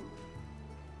score the goal?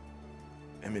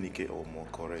 MNK or more,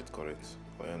 correct. Oh,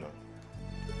 yeah, no.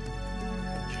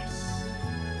 Yes.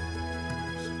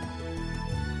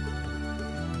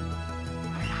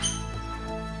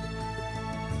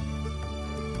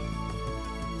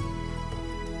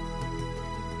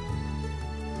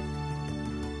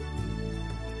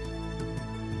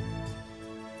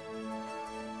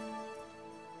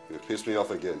 You pissed me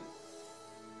off again.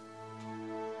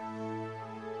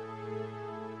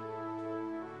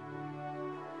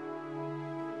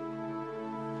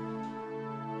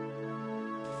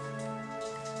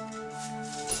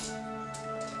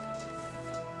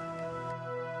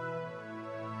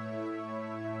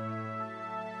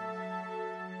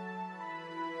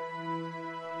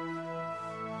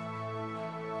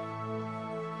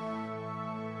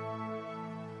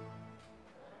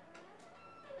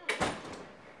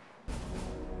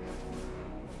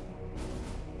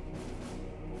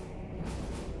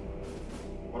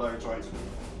 What are you trying to do?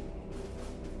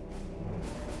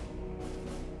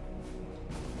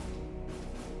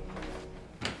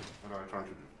 What are you trying to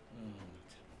do?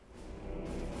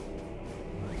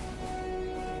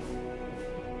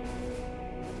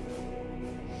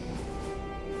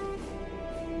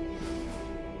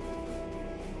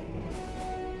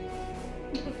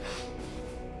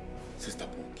 Sister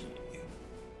Punky,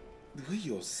 the way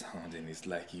you're sounding is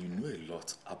like you know a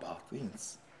lot about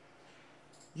things.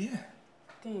 Yeah.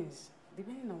 Things?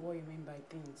 Depending on what you mean by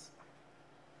things.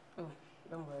 Oh,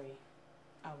 don't worry.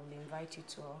 I will invite you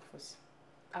to our office.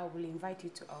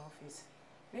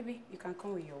 Maybe you can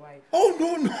come with your wife. Oh,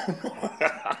 no.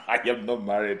 I am not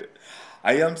married.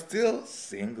 I am still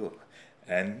single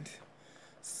and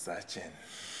searching.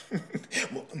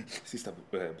 Sister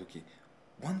Buki,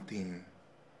 one thing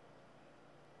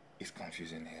is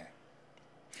confusing here.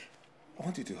 I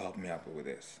want you to help me out with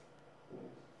this.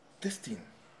 This thing,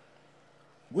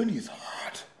 when it's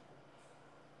hard,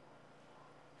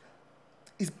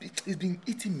 it's been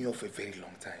eating me off a very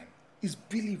long time. It's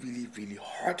really, really, really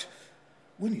hard.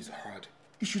 When it's hard,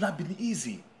 it should have been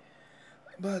easy.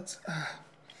 But, I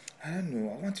don't know,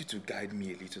 I want you to guide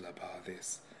me a little about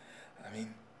this. I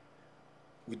mean,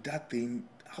 with that thing,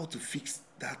 how to fix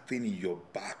that thing in your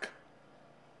back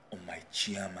on my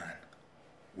chairman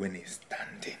when he's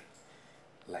standing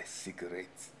like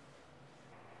cigarettes.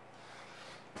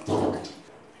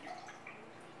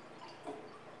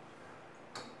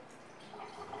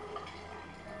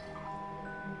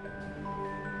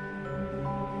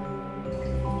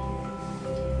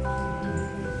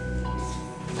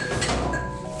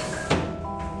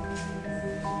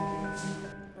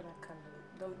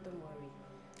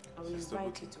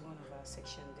 Invite you to one of our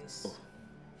sections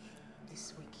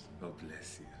this week. God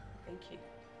bless you. Thank you.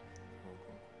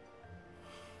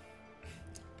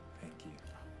 Thank you.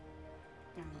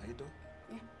 Are you done?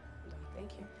 Yeah, I'm done.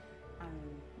 Thank you.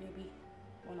 And maybe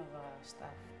one of our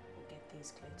staff will get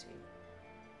things clear to you.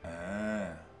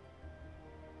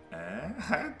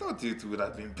 I thought it would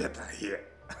have been better here.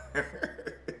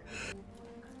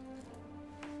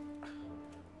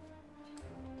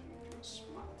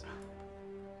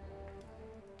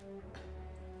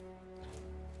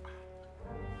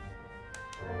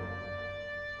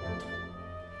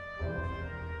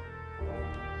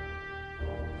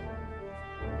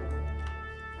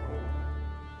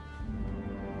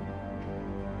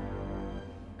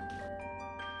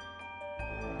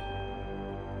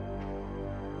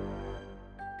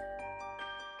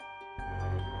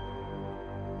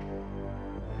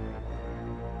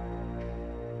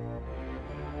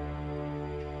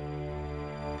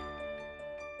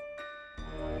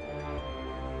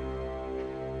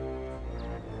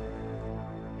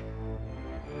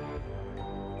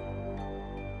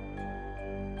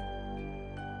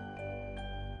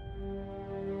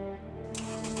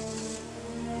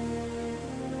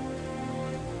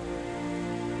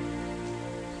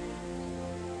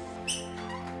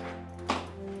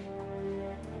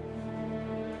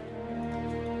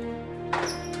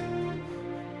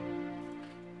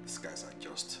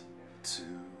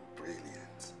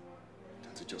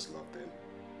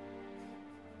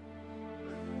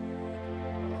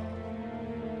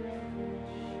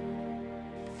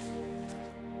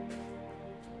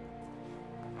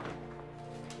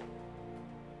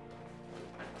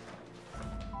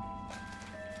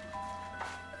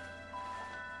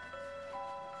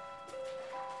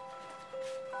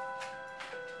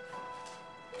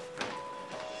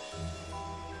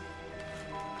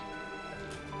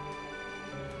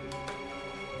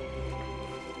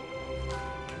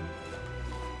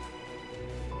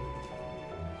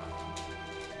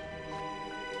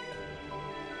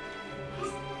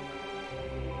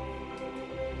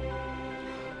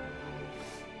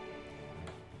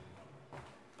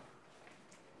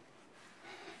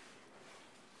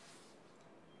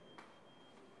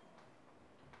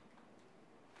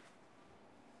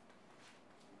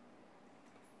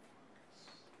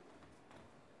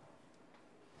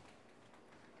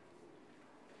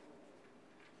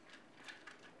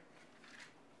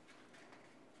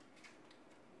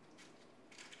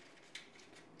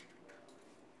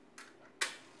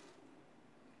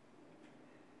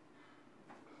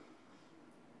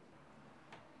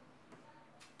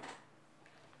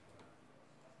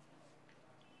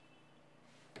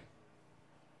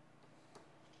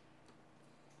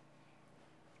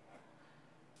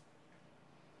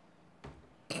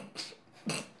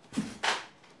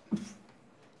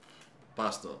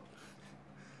 Pastor,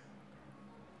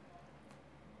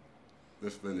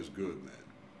 this thing is good, man.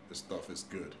 This stuff is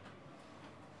good.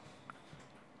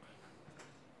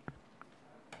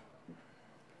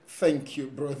 Thank you,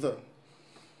 brother.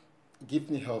 Give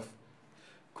me health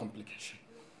complication.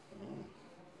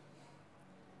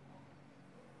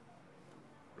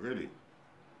 Really?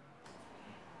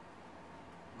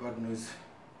 God knows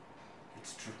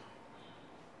it's true.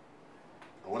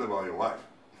 And what about your wife?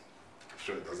 I'm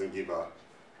sure it doesn't give her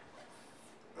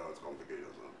health complications,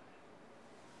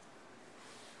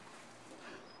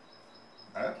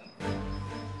 huh?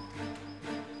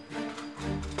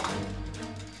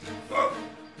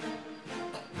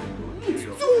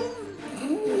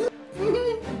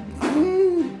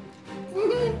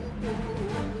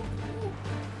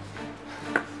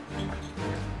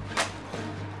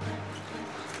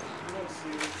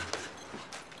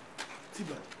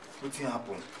 What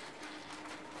happened?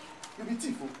 You be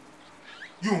thief.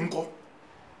 You uncle.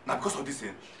 Now because of this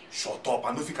thing, shut up.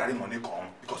 I know if you carry money come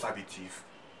because I be thief.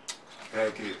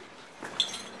 Okay.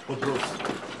 But bros,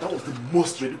 that was the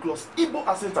most ridiculous Igbo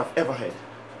accent I've ever heard.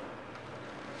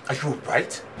 Are you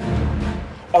right?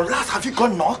 Or last, have you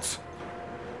gone nuts?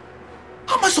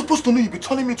 How am I supposed to know you be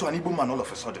turning me to an Igbo man all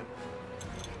of a sudden?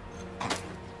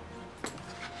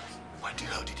 Why the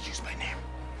hell did you use my name?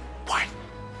 Why?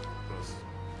 Bros,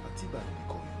 T-Bad they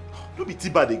call you. Don't be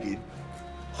T-Bad again.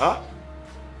 Huh?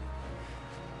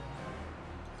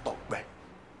 Tokbe.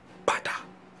 Bada.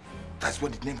 That's where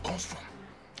the name comes from.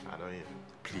 I don't hear.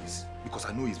 Please, because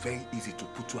I know it's very easy to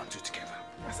put two and two together.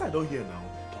 I said I don't hear now.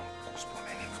 Don't spoil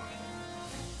my name for me.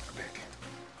 I beg.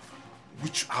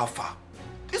 Which alpha?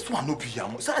 This one no be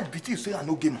yam. Say I be say I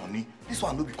no get money. This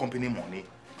one no be company money.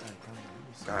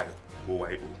 Guy, go on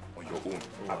your own.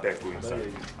 I beg, go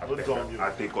inside. I don't beg.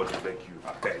 I take God to beg you.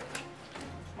 I beg.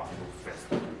 Man, no first.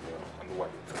 I know what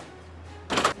you're doing.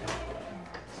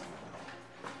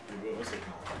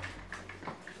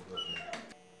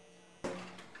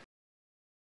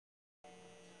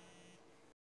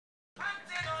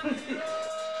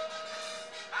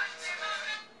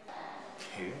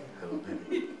 Hello,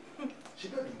 baby. She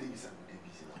better be busy.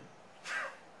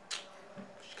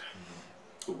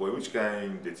 Oh boy, which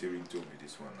kind dirty ringtone be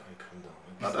this one? Calm down.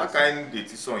 Now that kind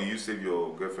dirty song you save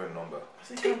your girlfriend number. I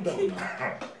said calm down.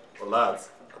 Oh lads,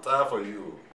 I'm tired for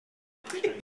you.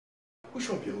 Which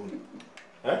one be your own?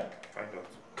 Eh?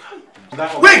 Find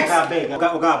out. Wait! I beg.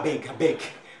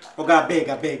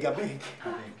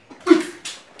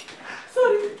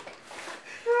 Sorry.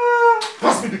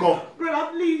 Pass me the gun.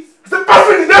 Brother, please. I said pass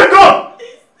me the damn gun!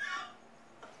 Please.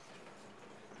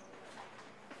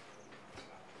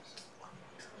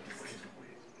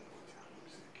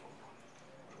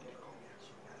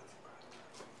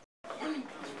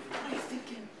 What are you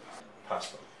thinking?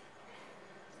 Pastor,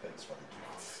 thanks for the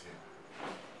gift.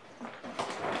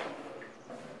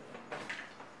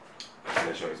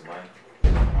 Pleasure is mine.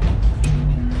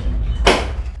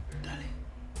 Darling,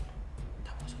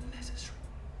 that was unnecessary.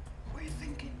 What are you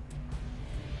thinking?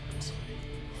 I'm sorry.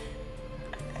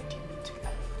 I didn't mean to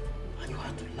laugh. And you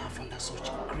had to laugh under such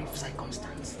grave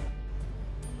circumstance.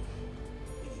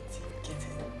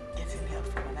 Getting help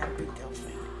from an angry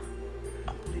girlfriend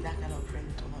and putting that kind of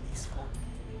ringtone on his phone.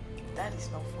 That is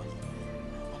not funny.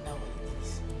 I wonder what it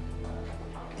is.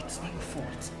 It's not your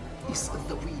fault. It's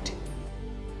the weed.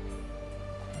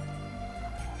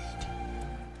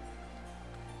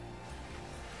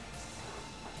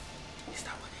 Is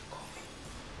that what they call me?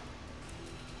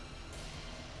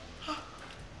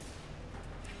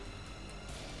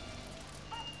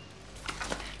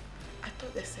 I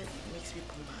thought they said it makes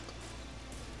people mad.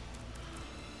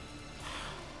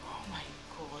 Oh my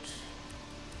God.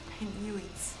 I knew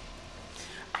it.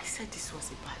 I said this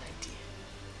was a bad idea.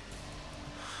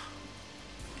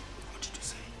 What did you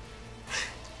say?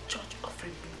 Church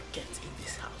offering me get in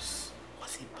this house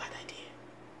was a bad idea.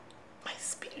 My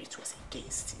spirit was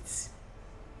against it.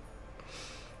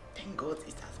 Thank God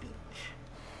it has been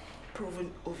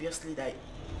proven obviously that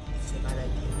it's a bad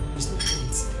idea. There's no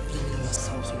point blaming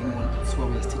ourselves on anyone else while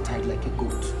we're still tied like a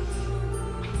goat.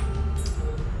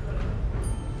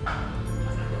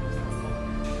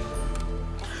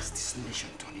 What has this nation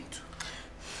turned into?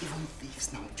 Even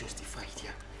thieves now justify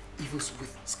their evils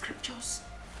with scriptures.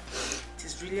 It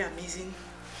is really amazing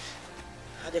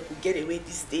how they could get away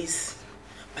these days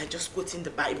by just quoting the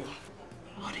Bible.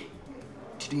 Hurry,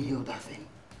 did you hear that thing?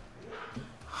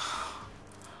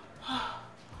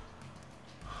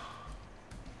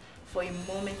 For a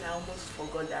moment, I almost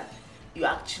forgot that you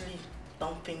actually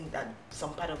don't think that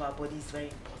some part of our body is very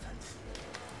important.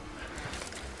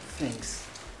 Thanks.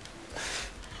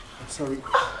 I'm sorry.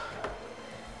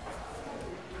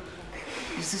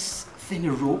 Is this thing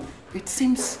a rope? It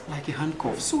seems like a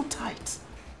handcuff, so tight.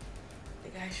 The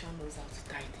guy sure knows how to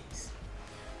tie things.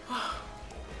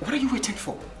 What are you waiting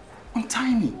for?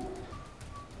 Untie me.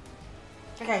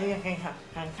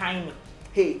 Untie me.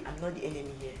 Hey, I'm not the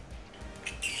enemy here.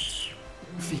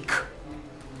 Vic,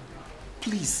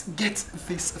 please get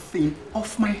this thing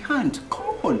off my hand.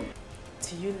 Come on.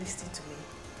 Do you listen to me?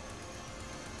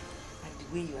 And the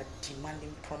way you are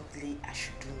demanding promptly I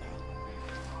should do now.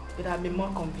 It would have been more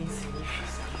convincing if you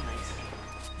sound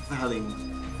nicer. Darling,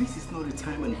 this is not the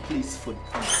time and place for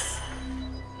this.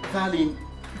 Darling,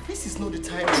 this is not the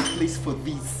time and place for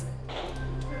this.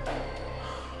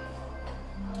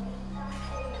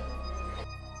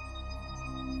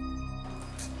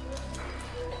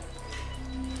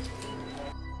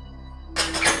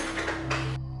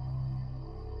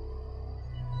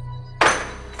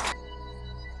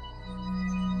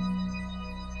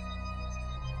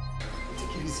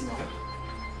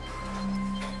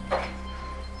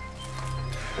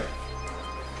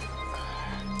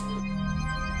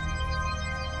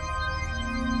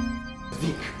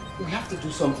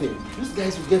 Something. These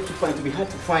guys will get to find to be hard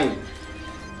to find.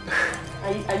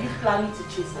 Are you planning to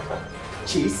chase them?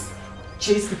 Chase?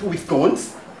 Chase people with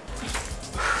guns?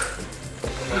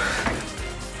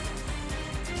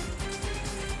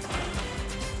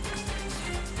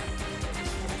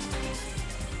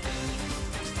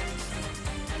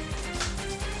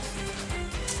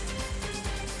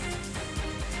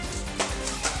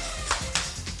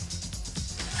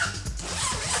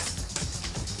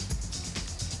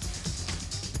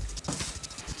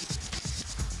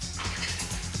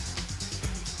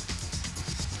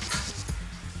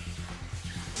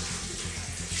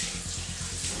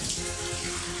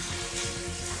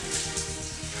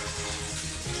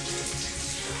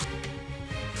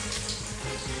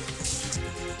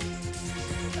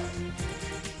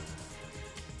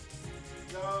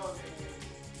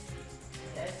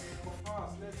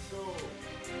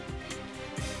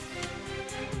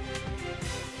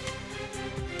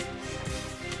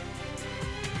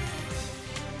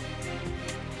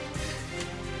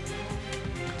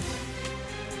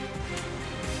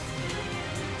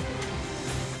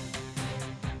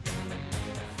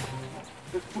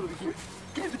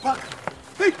 Give me the bag.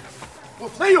 Hey!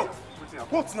 What? Nayo!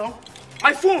 What now?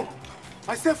 My phone!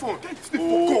 My cell phone!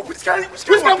 Go! Which kind?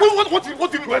 What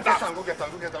did you do with that? Go get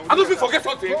them. I don't think forget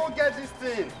something. Go get this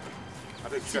thing. I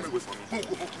beg you, get away from me.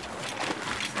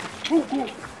 Go.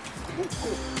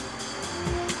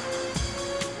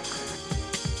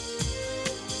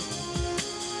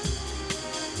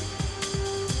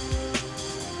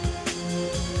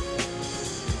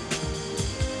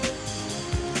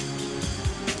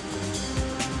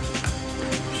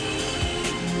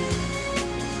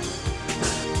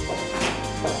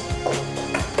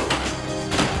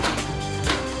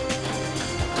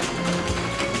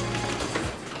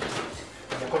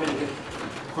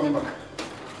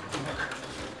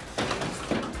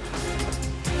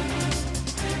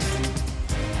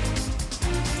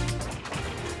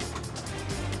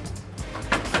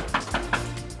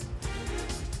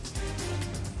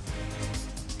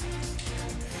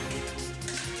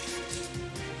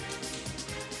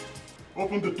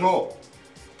 Open the door.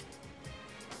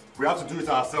 We have to do it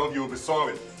ourselves, you'll be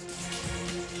sorry.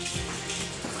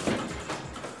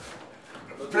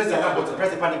 Press the alarm button,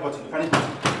 press the panic button,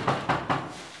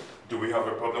 Do we have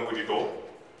a problem with the door?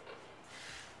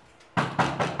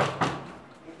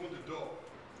 Open the door.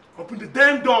 Open the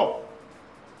damn door!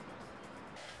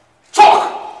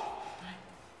 Talk!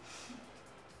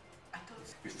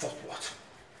 We thought what?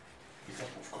 We thought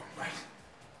we've gone right.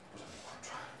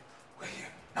 We're here.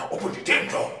 Now open the damn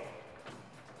door.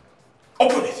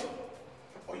 Open it!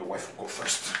 Or your wife will go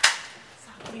first. Sir,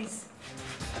 please.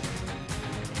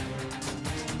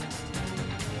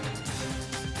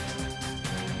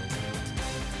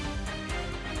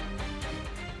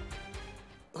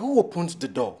 Who opened the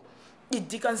door? The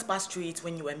deacons passed through it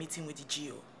when you were meeting with the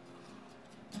GO.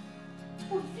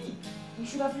 Oh, V, you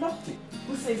should have locked it.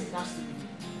 Who says it has to be me?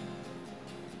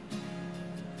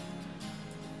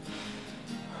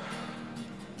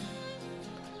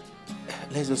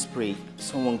 Let's just pray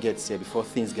someone gets here before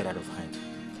things get out of hand.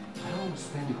 I don't want to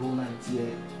spend the whole night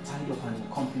here tied up and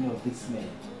in company of this man.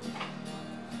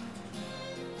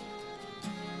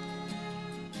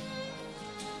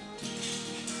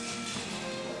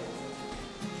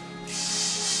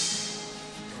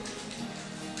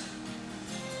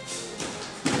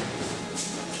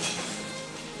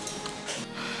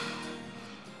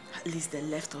 At least they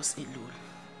left us alone.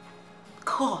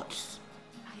 God,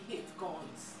 I hate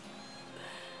guns.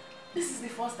 This is the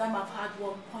first time I've had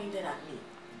one pointed at me.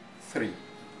 3.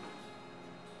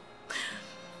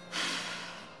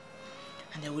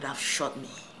 and they would have shot me.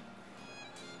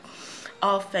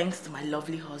 All thanks to my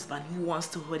lovely husband who wants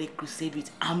to hold a crusade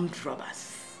with armed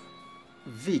robbers.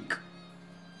 Vic,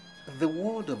 the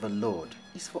word of the Lord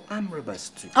is for armed robbers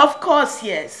too. Of course,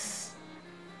 yes.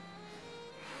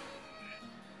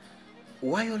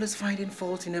 Why always finding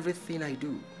fault in everything I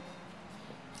do?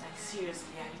 Like,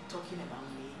 seriously, are you talking about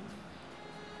me?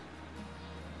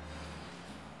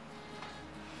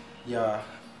 Yeah,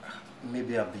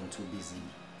 maybe I've been too busy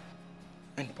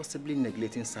and possibly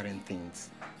neglecting certain things,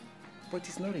 but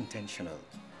it's not intentional.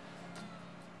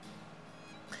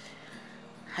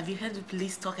 Have you heard the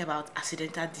police talk about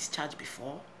accidental discharge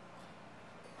before?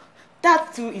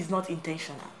 That too is not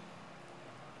intentional.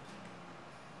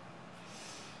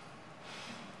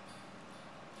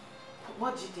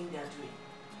 What do you think they are doing?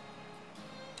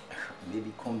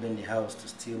 Maybe combing the house to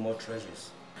steal more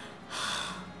treasures.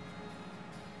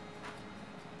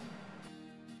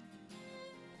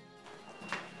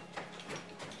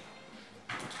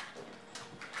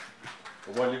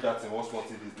 But leave that thing. Once more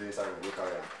these days, I will look at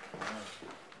it.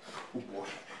 Oh boy,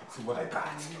 see what I got.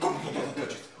 Come, don't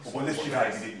touch it. Oh boy, let's try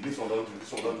it. This one don't do,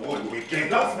 this one don't do. Oh, we get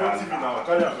That's not TV now.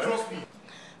 Carry on, man. Trust me.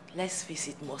 Let's face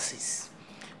it, Moses.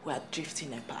 We are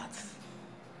drifting apart.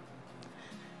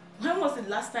 When was the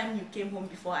last time you came home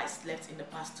before I slept in the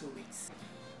past 2 weeks?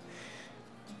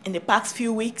 In the past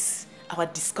few weeks, our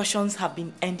discussions have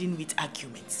been ending with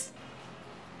arguments.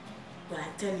 When I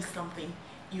tell you something,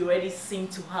 you already seem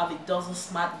to have a dozen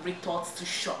smart retorts to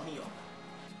shut me up.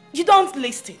 You don't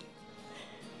listen.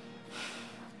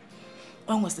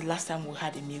 When was the last time we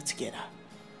had a meal together?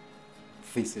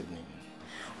 This evening.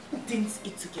 We didn't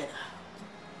eat together.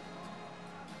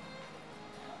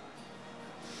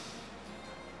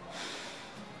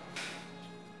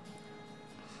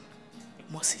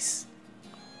 Moses,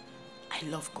 I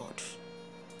love God.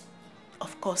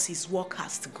 Of course, his work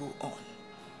has to go on.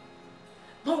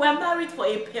 But we're married for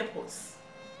a purpose.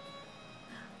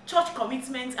 Church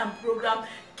commitment and program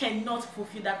cannot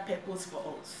fulfill that purpose for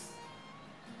us.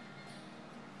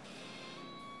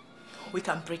 We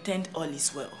can pretend all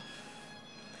is well,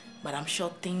 but I'm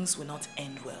sure things will not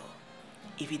end well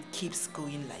if it keeps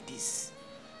going like this.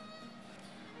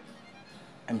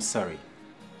 I'm sorry.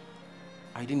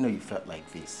 I didn't know you felt like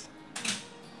this.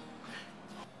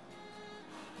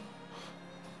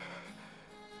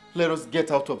 Let us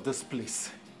get out of this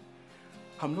place.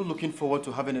 I'm not looking forward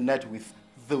to having a night with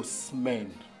those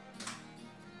men.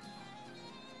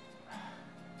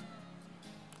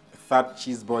 That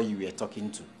cheese boy you were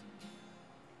talking to.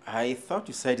 I thought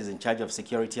you said he's in charge of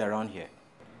security around here.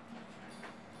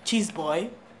 Cheese boy?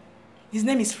 His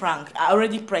name is Frank. I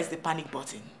already pressed the panic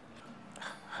button.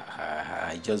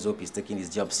 I just hope he's taking his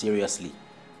job seriously.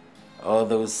 All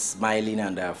those smiling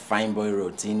and fine boy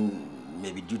routine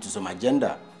may be due to some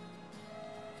agenda.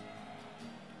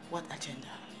 What agenda?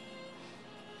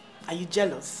 Are you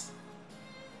jealous?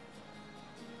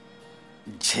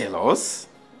 Jealous?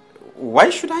 Why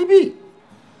should I be?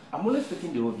 I'm only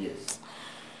stating the obvious.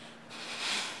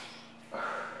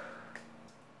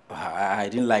 I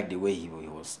didn't like the way he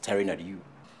was staring at you.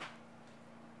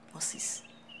 Moses,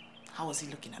 how was he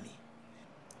looking at me?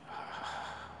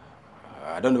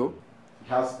 I don't know. He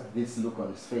has this look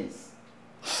on his face.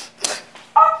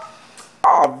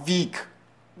 Vic,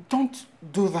 don't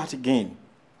do that again.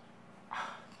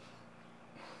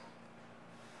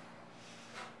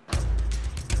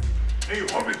 Hey, you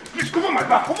hold it. Please, come on my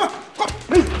back. Come on. Come.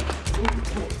 Hey.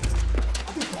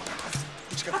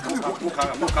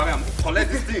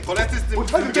 Collect this thing. Collect this thing.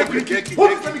 Let me go and get the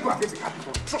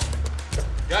capital. Trust me.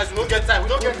 Guys, we don't get time. We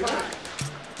don't get time.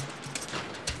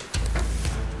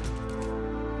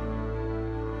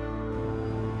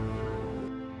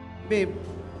 Babe.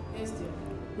 Yes, dear.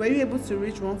 Were you able to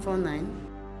reach 149?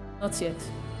 Not yet.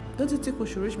 Don't you think we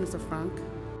should reach Mr. Frank?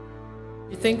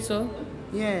 You think so?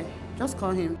 Yeah, just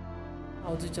call him.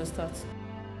 I'll do just that.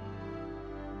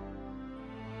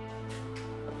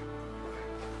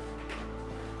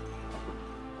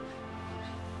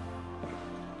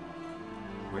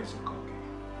 Where's your car key?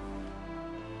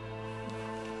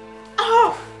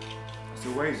 Oh! So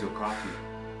where is your car key?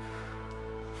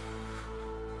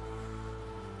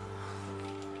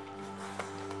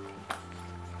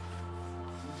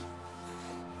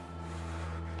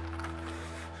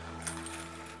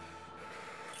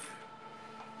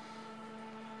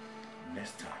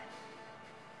 Next time,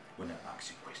 when I ask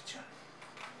you a question,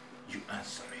 you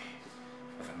answer me.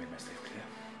 Have I made myself clear?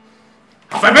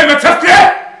 Have I made myself clear?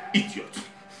 Idiot!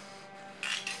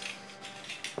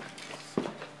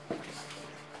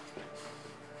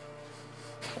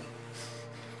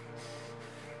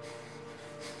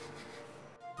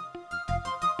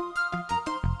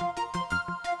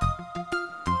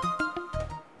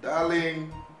 Darling,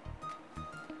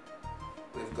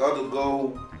 we've got to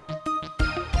go.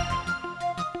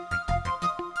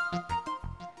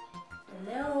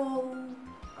 Hello.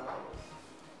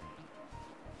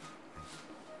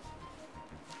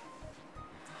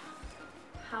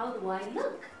 How do I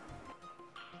look?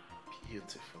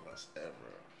 Beautiful as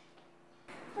ever.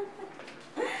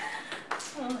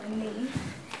 Oh, honey.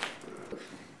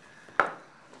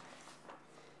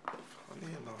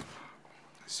 Funny enough,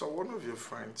 I saw one of your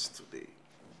friends today.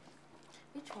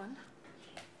 Which one?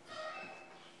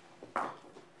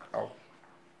 Oh,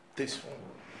 this one.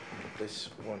 This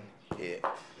one here.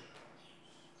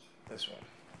 This one.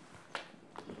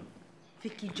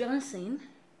 Vicky Johnson?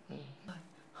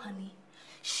 Honey,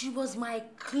 she was my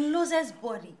closest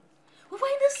buddy. We were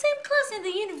in the same class in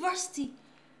the university.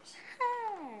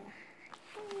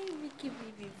 Vicky,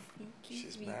 baby, Vicky.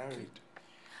 She's married.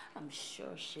 I'm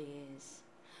sure she is.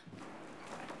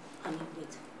 Honey,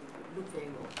 wait. Look very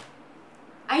well.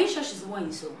 Are you sure she's the one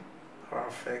you saw?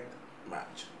 Perfect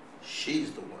match.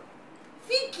 She's the one.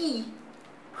 Vicky!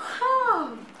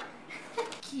 How?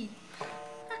 Vicky.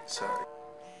 Sorry.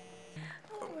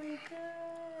 Oh my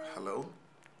God. Hello?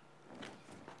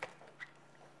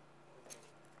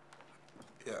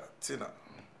 Yeah, Tina.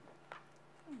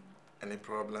 Any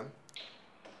problem?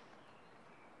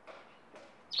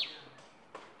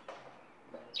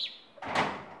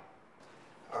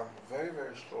 I'm very,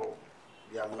 very sure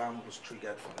the alarm was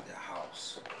triggered from their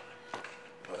house.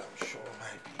 But I'm sure it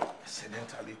might be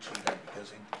accidentally triggered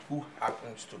because who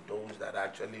happens to those that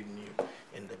actually knew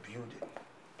in the building?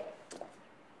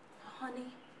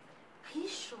 Honey, are you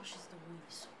sure she's the one you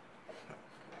saw?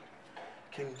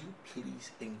 Can you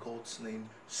please, in God's name,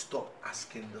 stop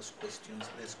asking those questions?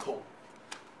 Let's go.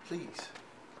 Please.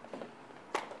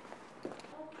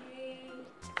 Okay.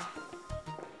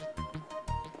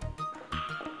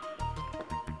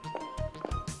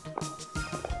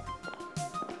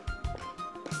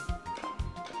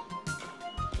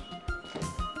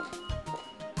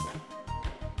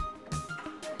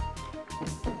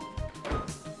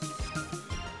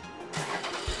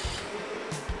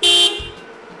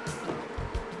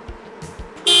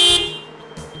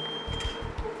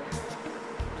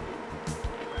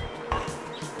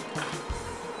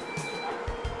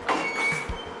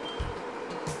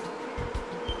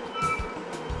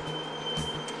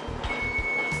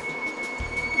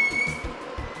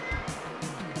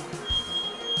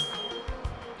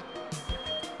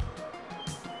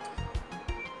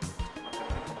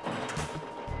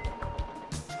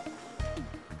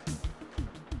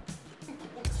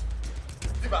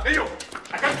 Hey yo,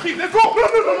 I can't breathe. Let's go. No.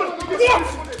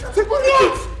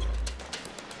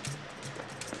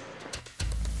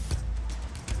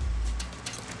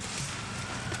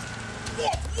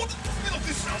 What? What? What the hell is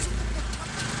this house?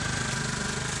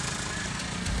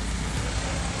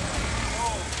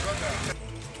 Oh, brother.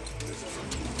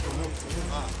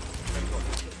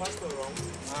 The pastor wrong.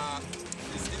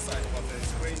 It's inside, but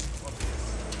it's great office.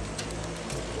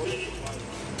 You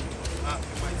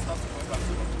might have to go back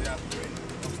to they are praying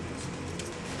upstairs.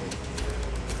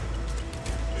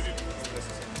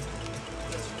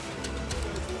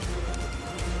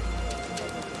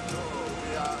 No,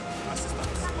 we are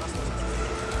assistants.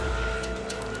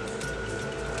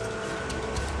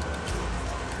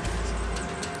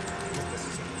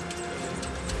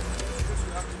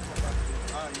 You have to come back.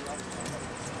 You have to come back.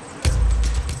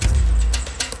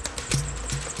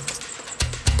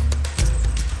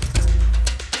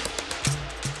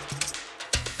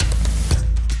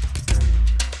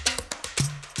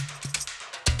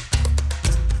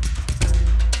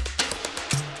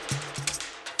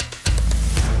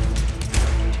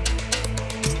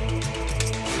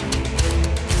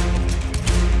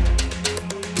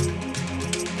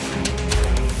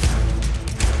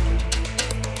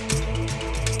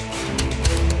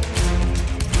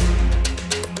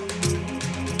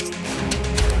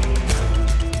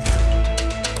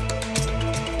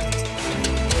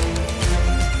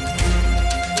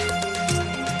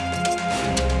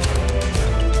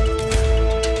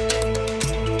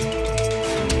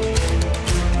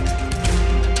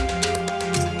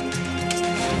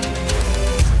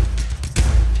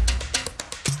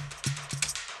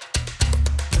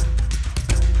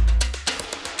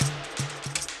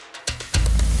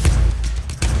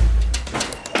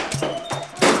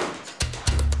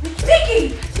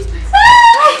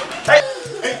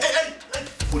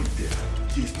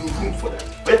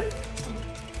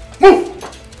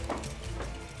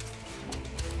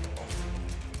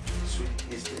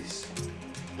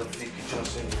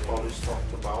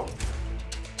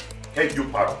 Hey, you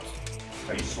parrot.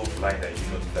 Are you so blind that you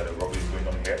notice that a robbery is going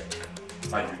on here?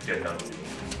 Now you get Get down on your knees.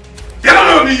 Get down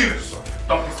on your knees!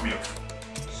 Don't piss me off.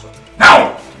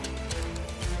 Now!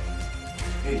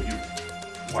 Hey, you.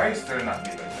 Why are you staring at me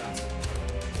like that?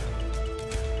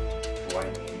 Why do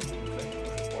you look like you're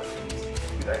poisonous?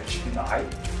 Did I cheat in the eye?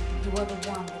 You were the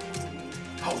one that made me.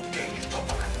 How dare you talk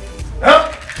like that?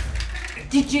 Huh?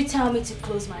 Did you tell me to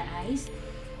close my eyes?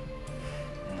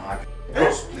 Mark,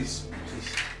 Rose, please.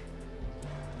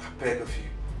 I beg of you.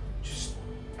 Just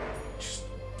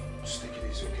take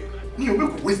it easy, okay? Neo,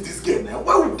 make we waste this game now.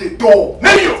 Why would they door?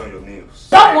 Neo! On your nails.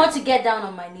 Don't want to get down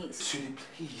on my knees. Sweetie,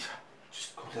 please.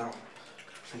 Just go down.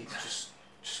 Please,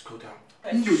 just go down.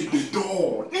 Neo, you the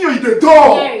door. Neo, you the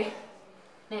door. Gary,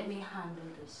 let me handle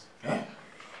this. Huh?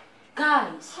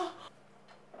 Guys.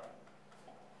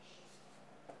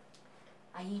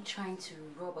 Are you trying to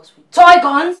rob us with toy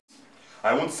guns?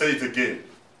 I won't say it again.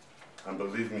 And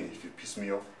believe me, if you piss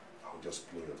me off, I'll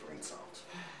just blow your brains out.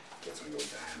 Get on your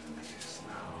damn knees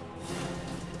now.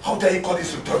 How dare you call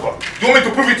this a toy gun? Do you want me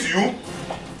to prove it to you?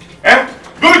 Eh?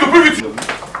 Do you want me to prove it to you?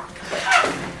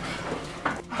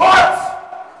 What?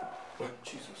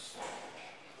 Jesus.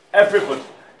 Everybody,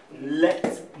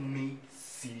 let me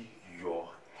see your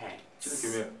hands.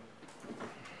 Give here.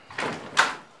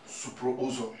 Supro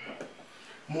Ozo.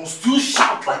 Must you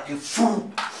shout like a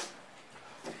fool?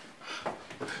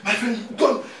 My friend,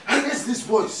 don't harness this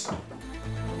voice.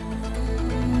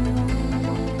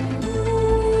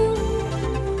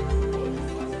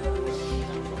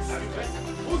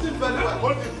 Hold it very well.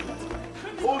 Hold it.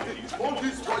 Hold it. Hold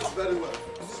this voice very well.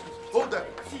 Hold that.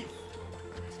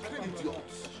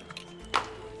 Idiots.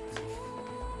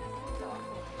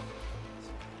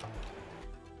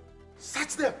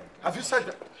 Search them. Have you searched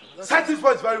them? Search this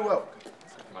voice very well.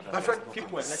 My friend,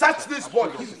 search this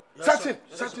voice. Search him.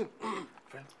 Search him.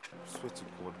 Friend, I swear to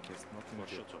God, there's nothing there.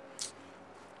 Shut up.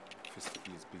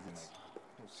 Physically, it's busy now.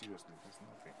 No, seriously, there's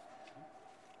nothing.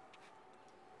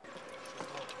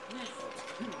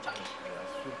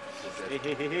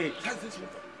 Hey. Search this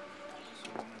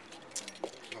one.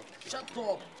 Shut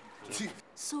up.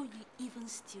 So you even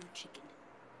steal chicken?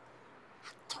 I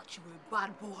thought you were a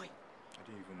bad boy. I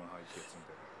didn't even know how it gets in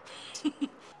there.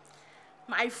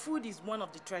 My food is one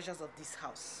of the treasures of this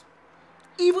house.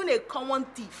 Even a common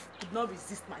thief could not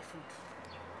resist my food.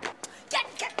 Get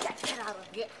out of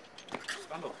here.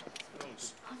 Stand up.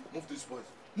 Move these boys.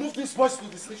 Move these boys to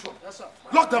the station. Yes, sir.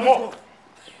 Lock them up.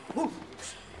 Move.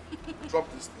 Drop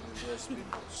this thing in the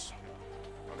speakers.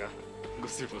 Okay. Go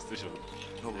see for station.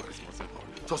 No worries.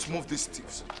 Just move these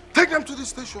thieves. Take them to the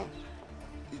station.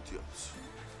 Idiots.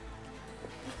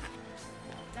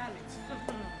 Damn it.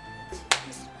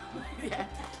 Yeah.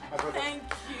 Thank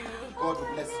you. God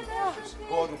will bless you.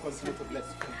 God will continue to bless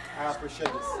you. I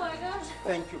appreciate this. Oh my gosh.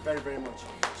 Thank you very, very much.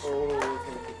 Oh,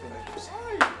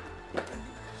 thank you.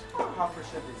 I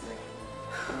appreciate this.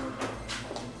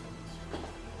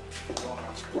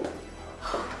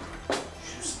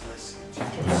 Useless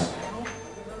idiots.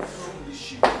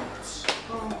 Foolish idiots.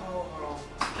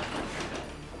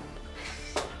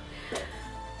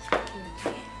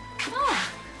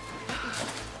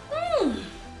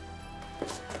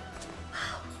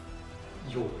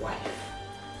 Your wife.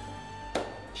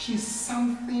 She's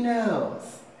something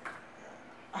else.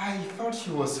 I thought she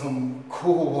was some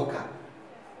co-worker.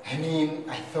 I mean,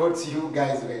 I thought you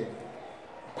guys were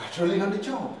patrolling on the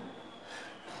job.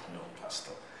 No,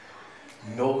 Pastor.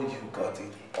 No, you got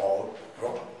it all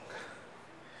wrong.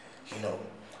 You know,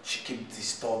 she keeps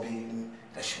disturbing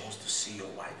that she wants to see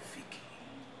your wife, Vicky.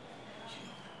 You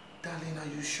know, darling,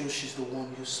 are you sure she's the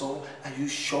one you saw? Are you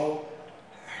sure?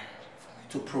 For me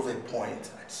to prove a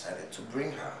point, I decided to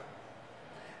bring her.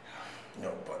 You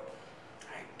know, but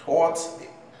I thought the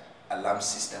alarm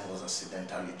system was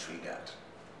accidentally triggered.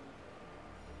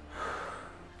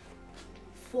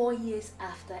 4 years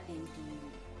after ending.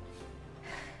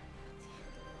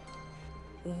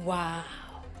 Wow.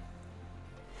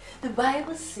 The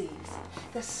Bible says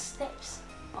the steps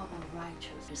of the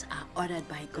righteous are ordered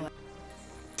by God.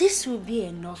 This will be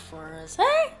enough for us,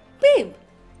 eh? Babe,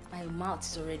 my mouth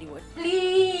is already wet.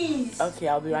 Please. Okay,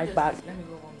 I'll be right back. Let me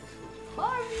go on the food.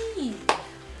 Hurry.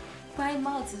 My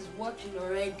mouth is watching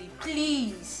already.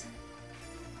 Please.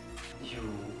 You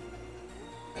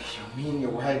mean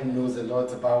your wife knows a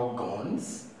lot about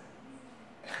guns?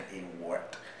 A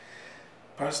word.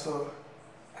 Pastor,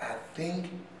 I think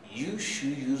you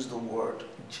should use the word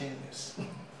genius.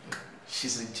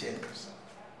 She's a genius.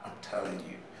 I'm telling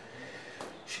you.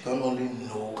 She don't only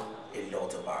know a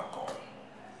lot about gun,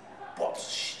 but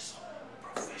she's a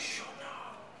professional.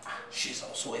 She's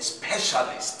also a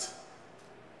specialist.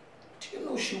 Do you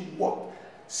know she worked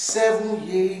 7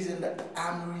 years in the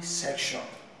armory section?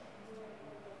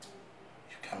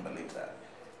 can't believe that.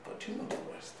 But do you know the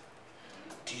worst?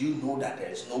 Do you know that there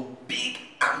is no big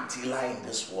anti-lie in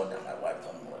this world that my wife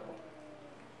don't know about?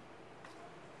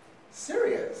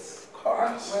 Serious? Of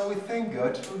course. Well, we thank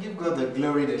God. We give God the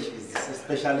glory that she's a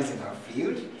specialist in her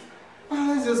field. Well,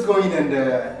 let's just go in and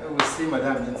we'll see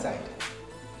Madame inside.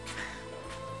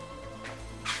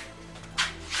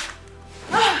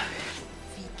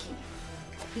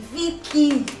 Vicky!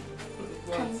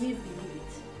 What? Can you believe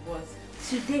it? What?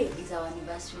 Today is our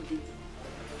anniversary day.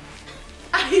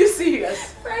 Are you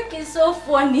serious? Frank is so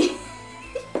funny.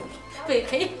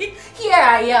 Baby, here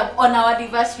I am on our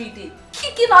anniversary day,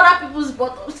 kicking other people's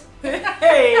bottles.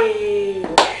 Hey!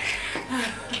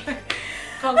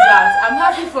 Congrats, I'm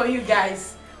happy for you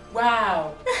guys.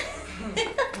 Wow.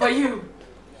 But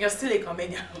you're still a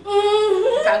comedian.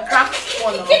 You can crack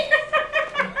one up.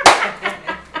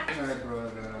 My brother.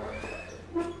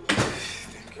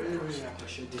 Thank you. I really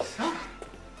appreciate this. Huh?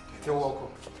 You're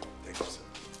welcome. Thank you, sir.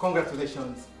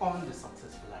 Congratulations on the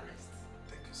successful arrest.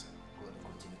 Thank you, sir. God will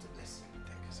continue to bless you.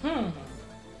 Thank you,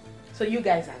 sir. So you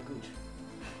guys are good.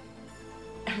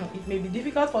 It may be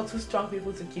difficult for two strong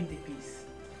people to keep the peace.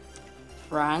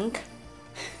 Frank,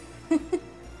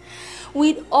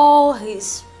 with all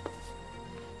his,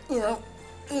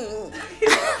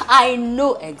 I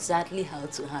know exactly how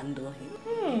to handle him.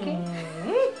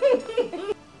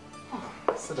 Okay?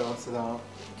 Sit down, sit down.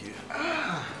 Thank you.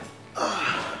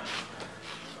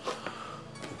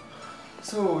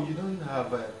 So, you don't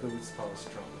have those spouse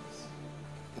troubles?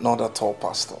 Not at all,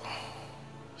 Pastor.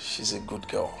 She's a good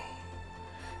girl.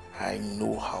 I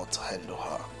know how to handle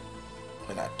her.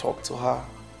 When I talk to her,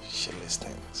 she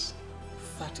listens.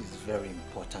 That is very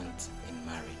important in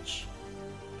marriage.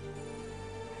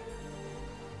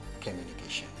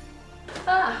 Communication.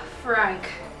 Ah, Frank.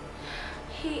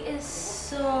 He is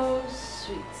so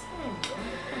sweet.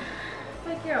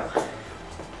 But girl,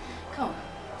 come,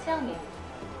 tell me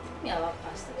about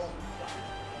pastors.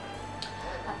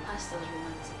 Are pastors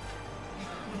romantic?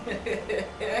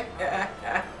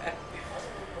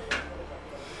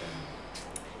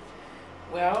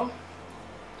 Well,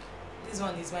 this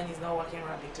one is when he's not working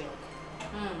around the clock.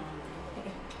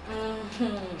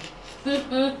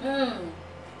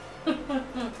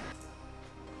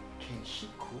 Can she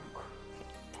cook?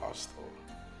 Pastor,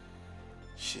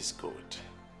 she's good.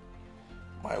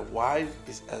 My wife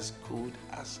is as good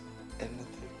as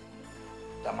anything.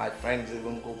 That my friends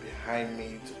even go behind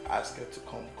me to ask her to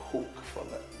come cook for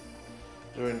them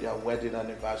during their wedding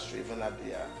anniversary, even at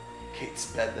their kid's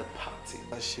birthday party.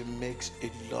 But she makes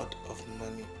a lot of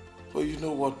money. But you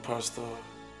know what, Pastor?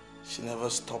 She never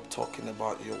stopped talking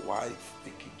about your wife,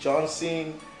 Vicky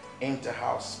Johnson,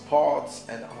 inter-house sports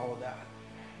and all that.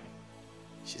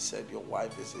 She said your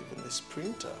wife is even a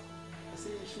sprinter. See,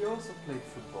 she also played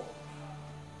football.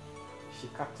 She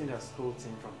captained her school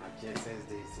team from her JSS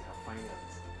days to her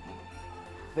finals.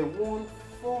 They won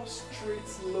 4 straight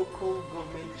local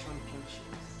government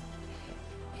championships.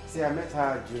 See, I met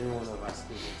her during one of our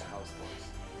school inter-house sports.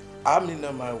 I mean,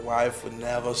 my wife would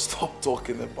never stop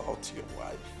talking about your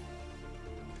wife.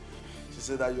 She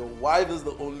said that your wife is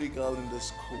the only girl in the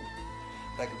school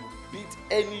that can beat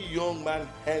any young man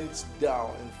hands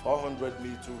down in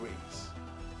 400-meter race.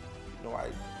 You know, I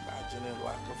imagine it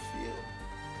like a field.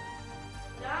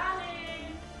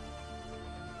 Darling!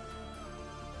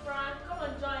 Frank, come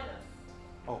and join us.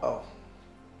 Oh.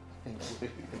 Thank you.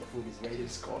 The food is ready.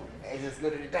 It's calling. Hey, let's go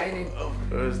to the dining. Of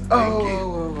course, thank you.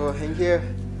 Oh, and here.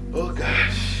 Oh,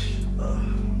 gosh.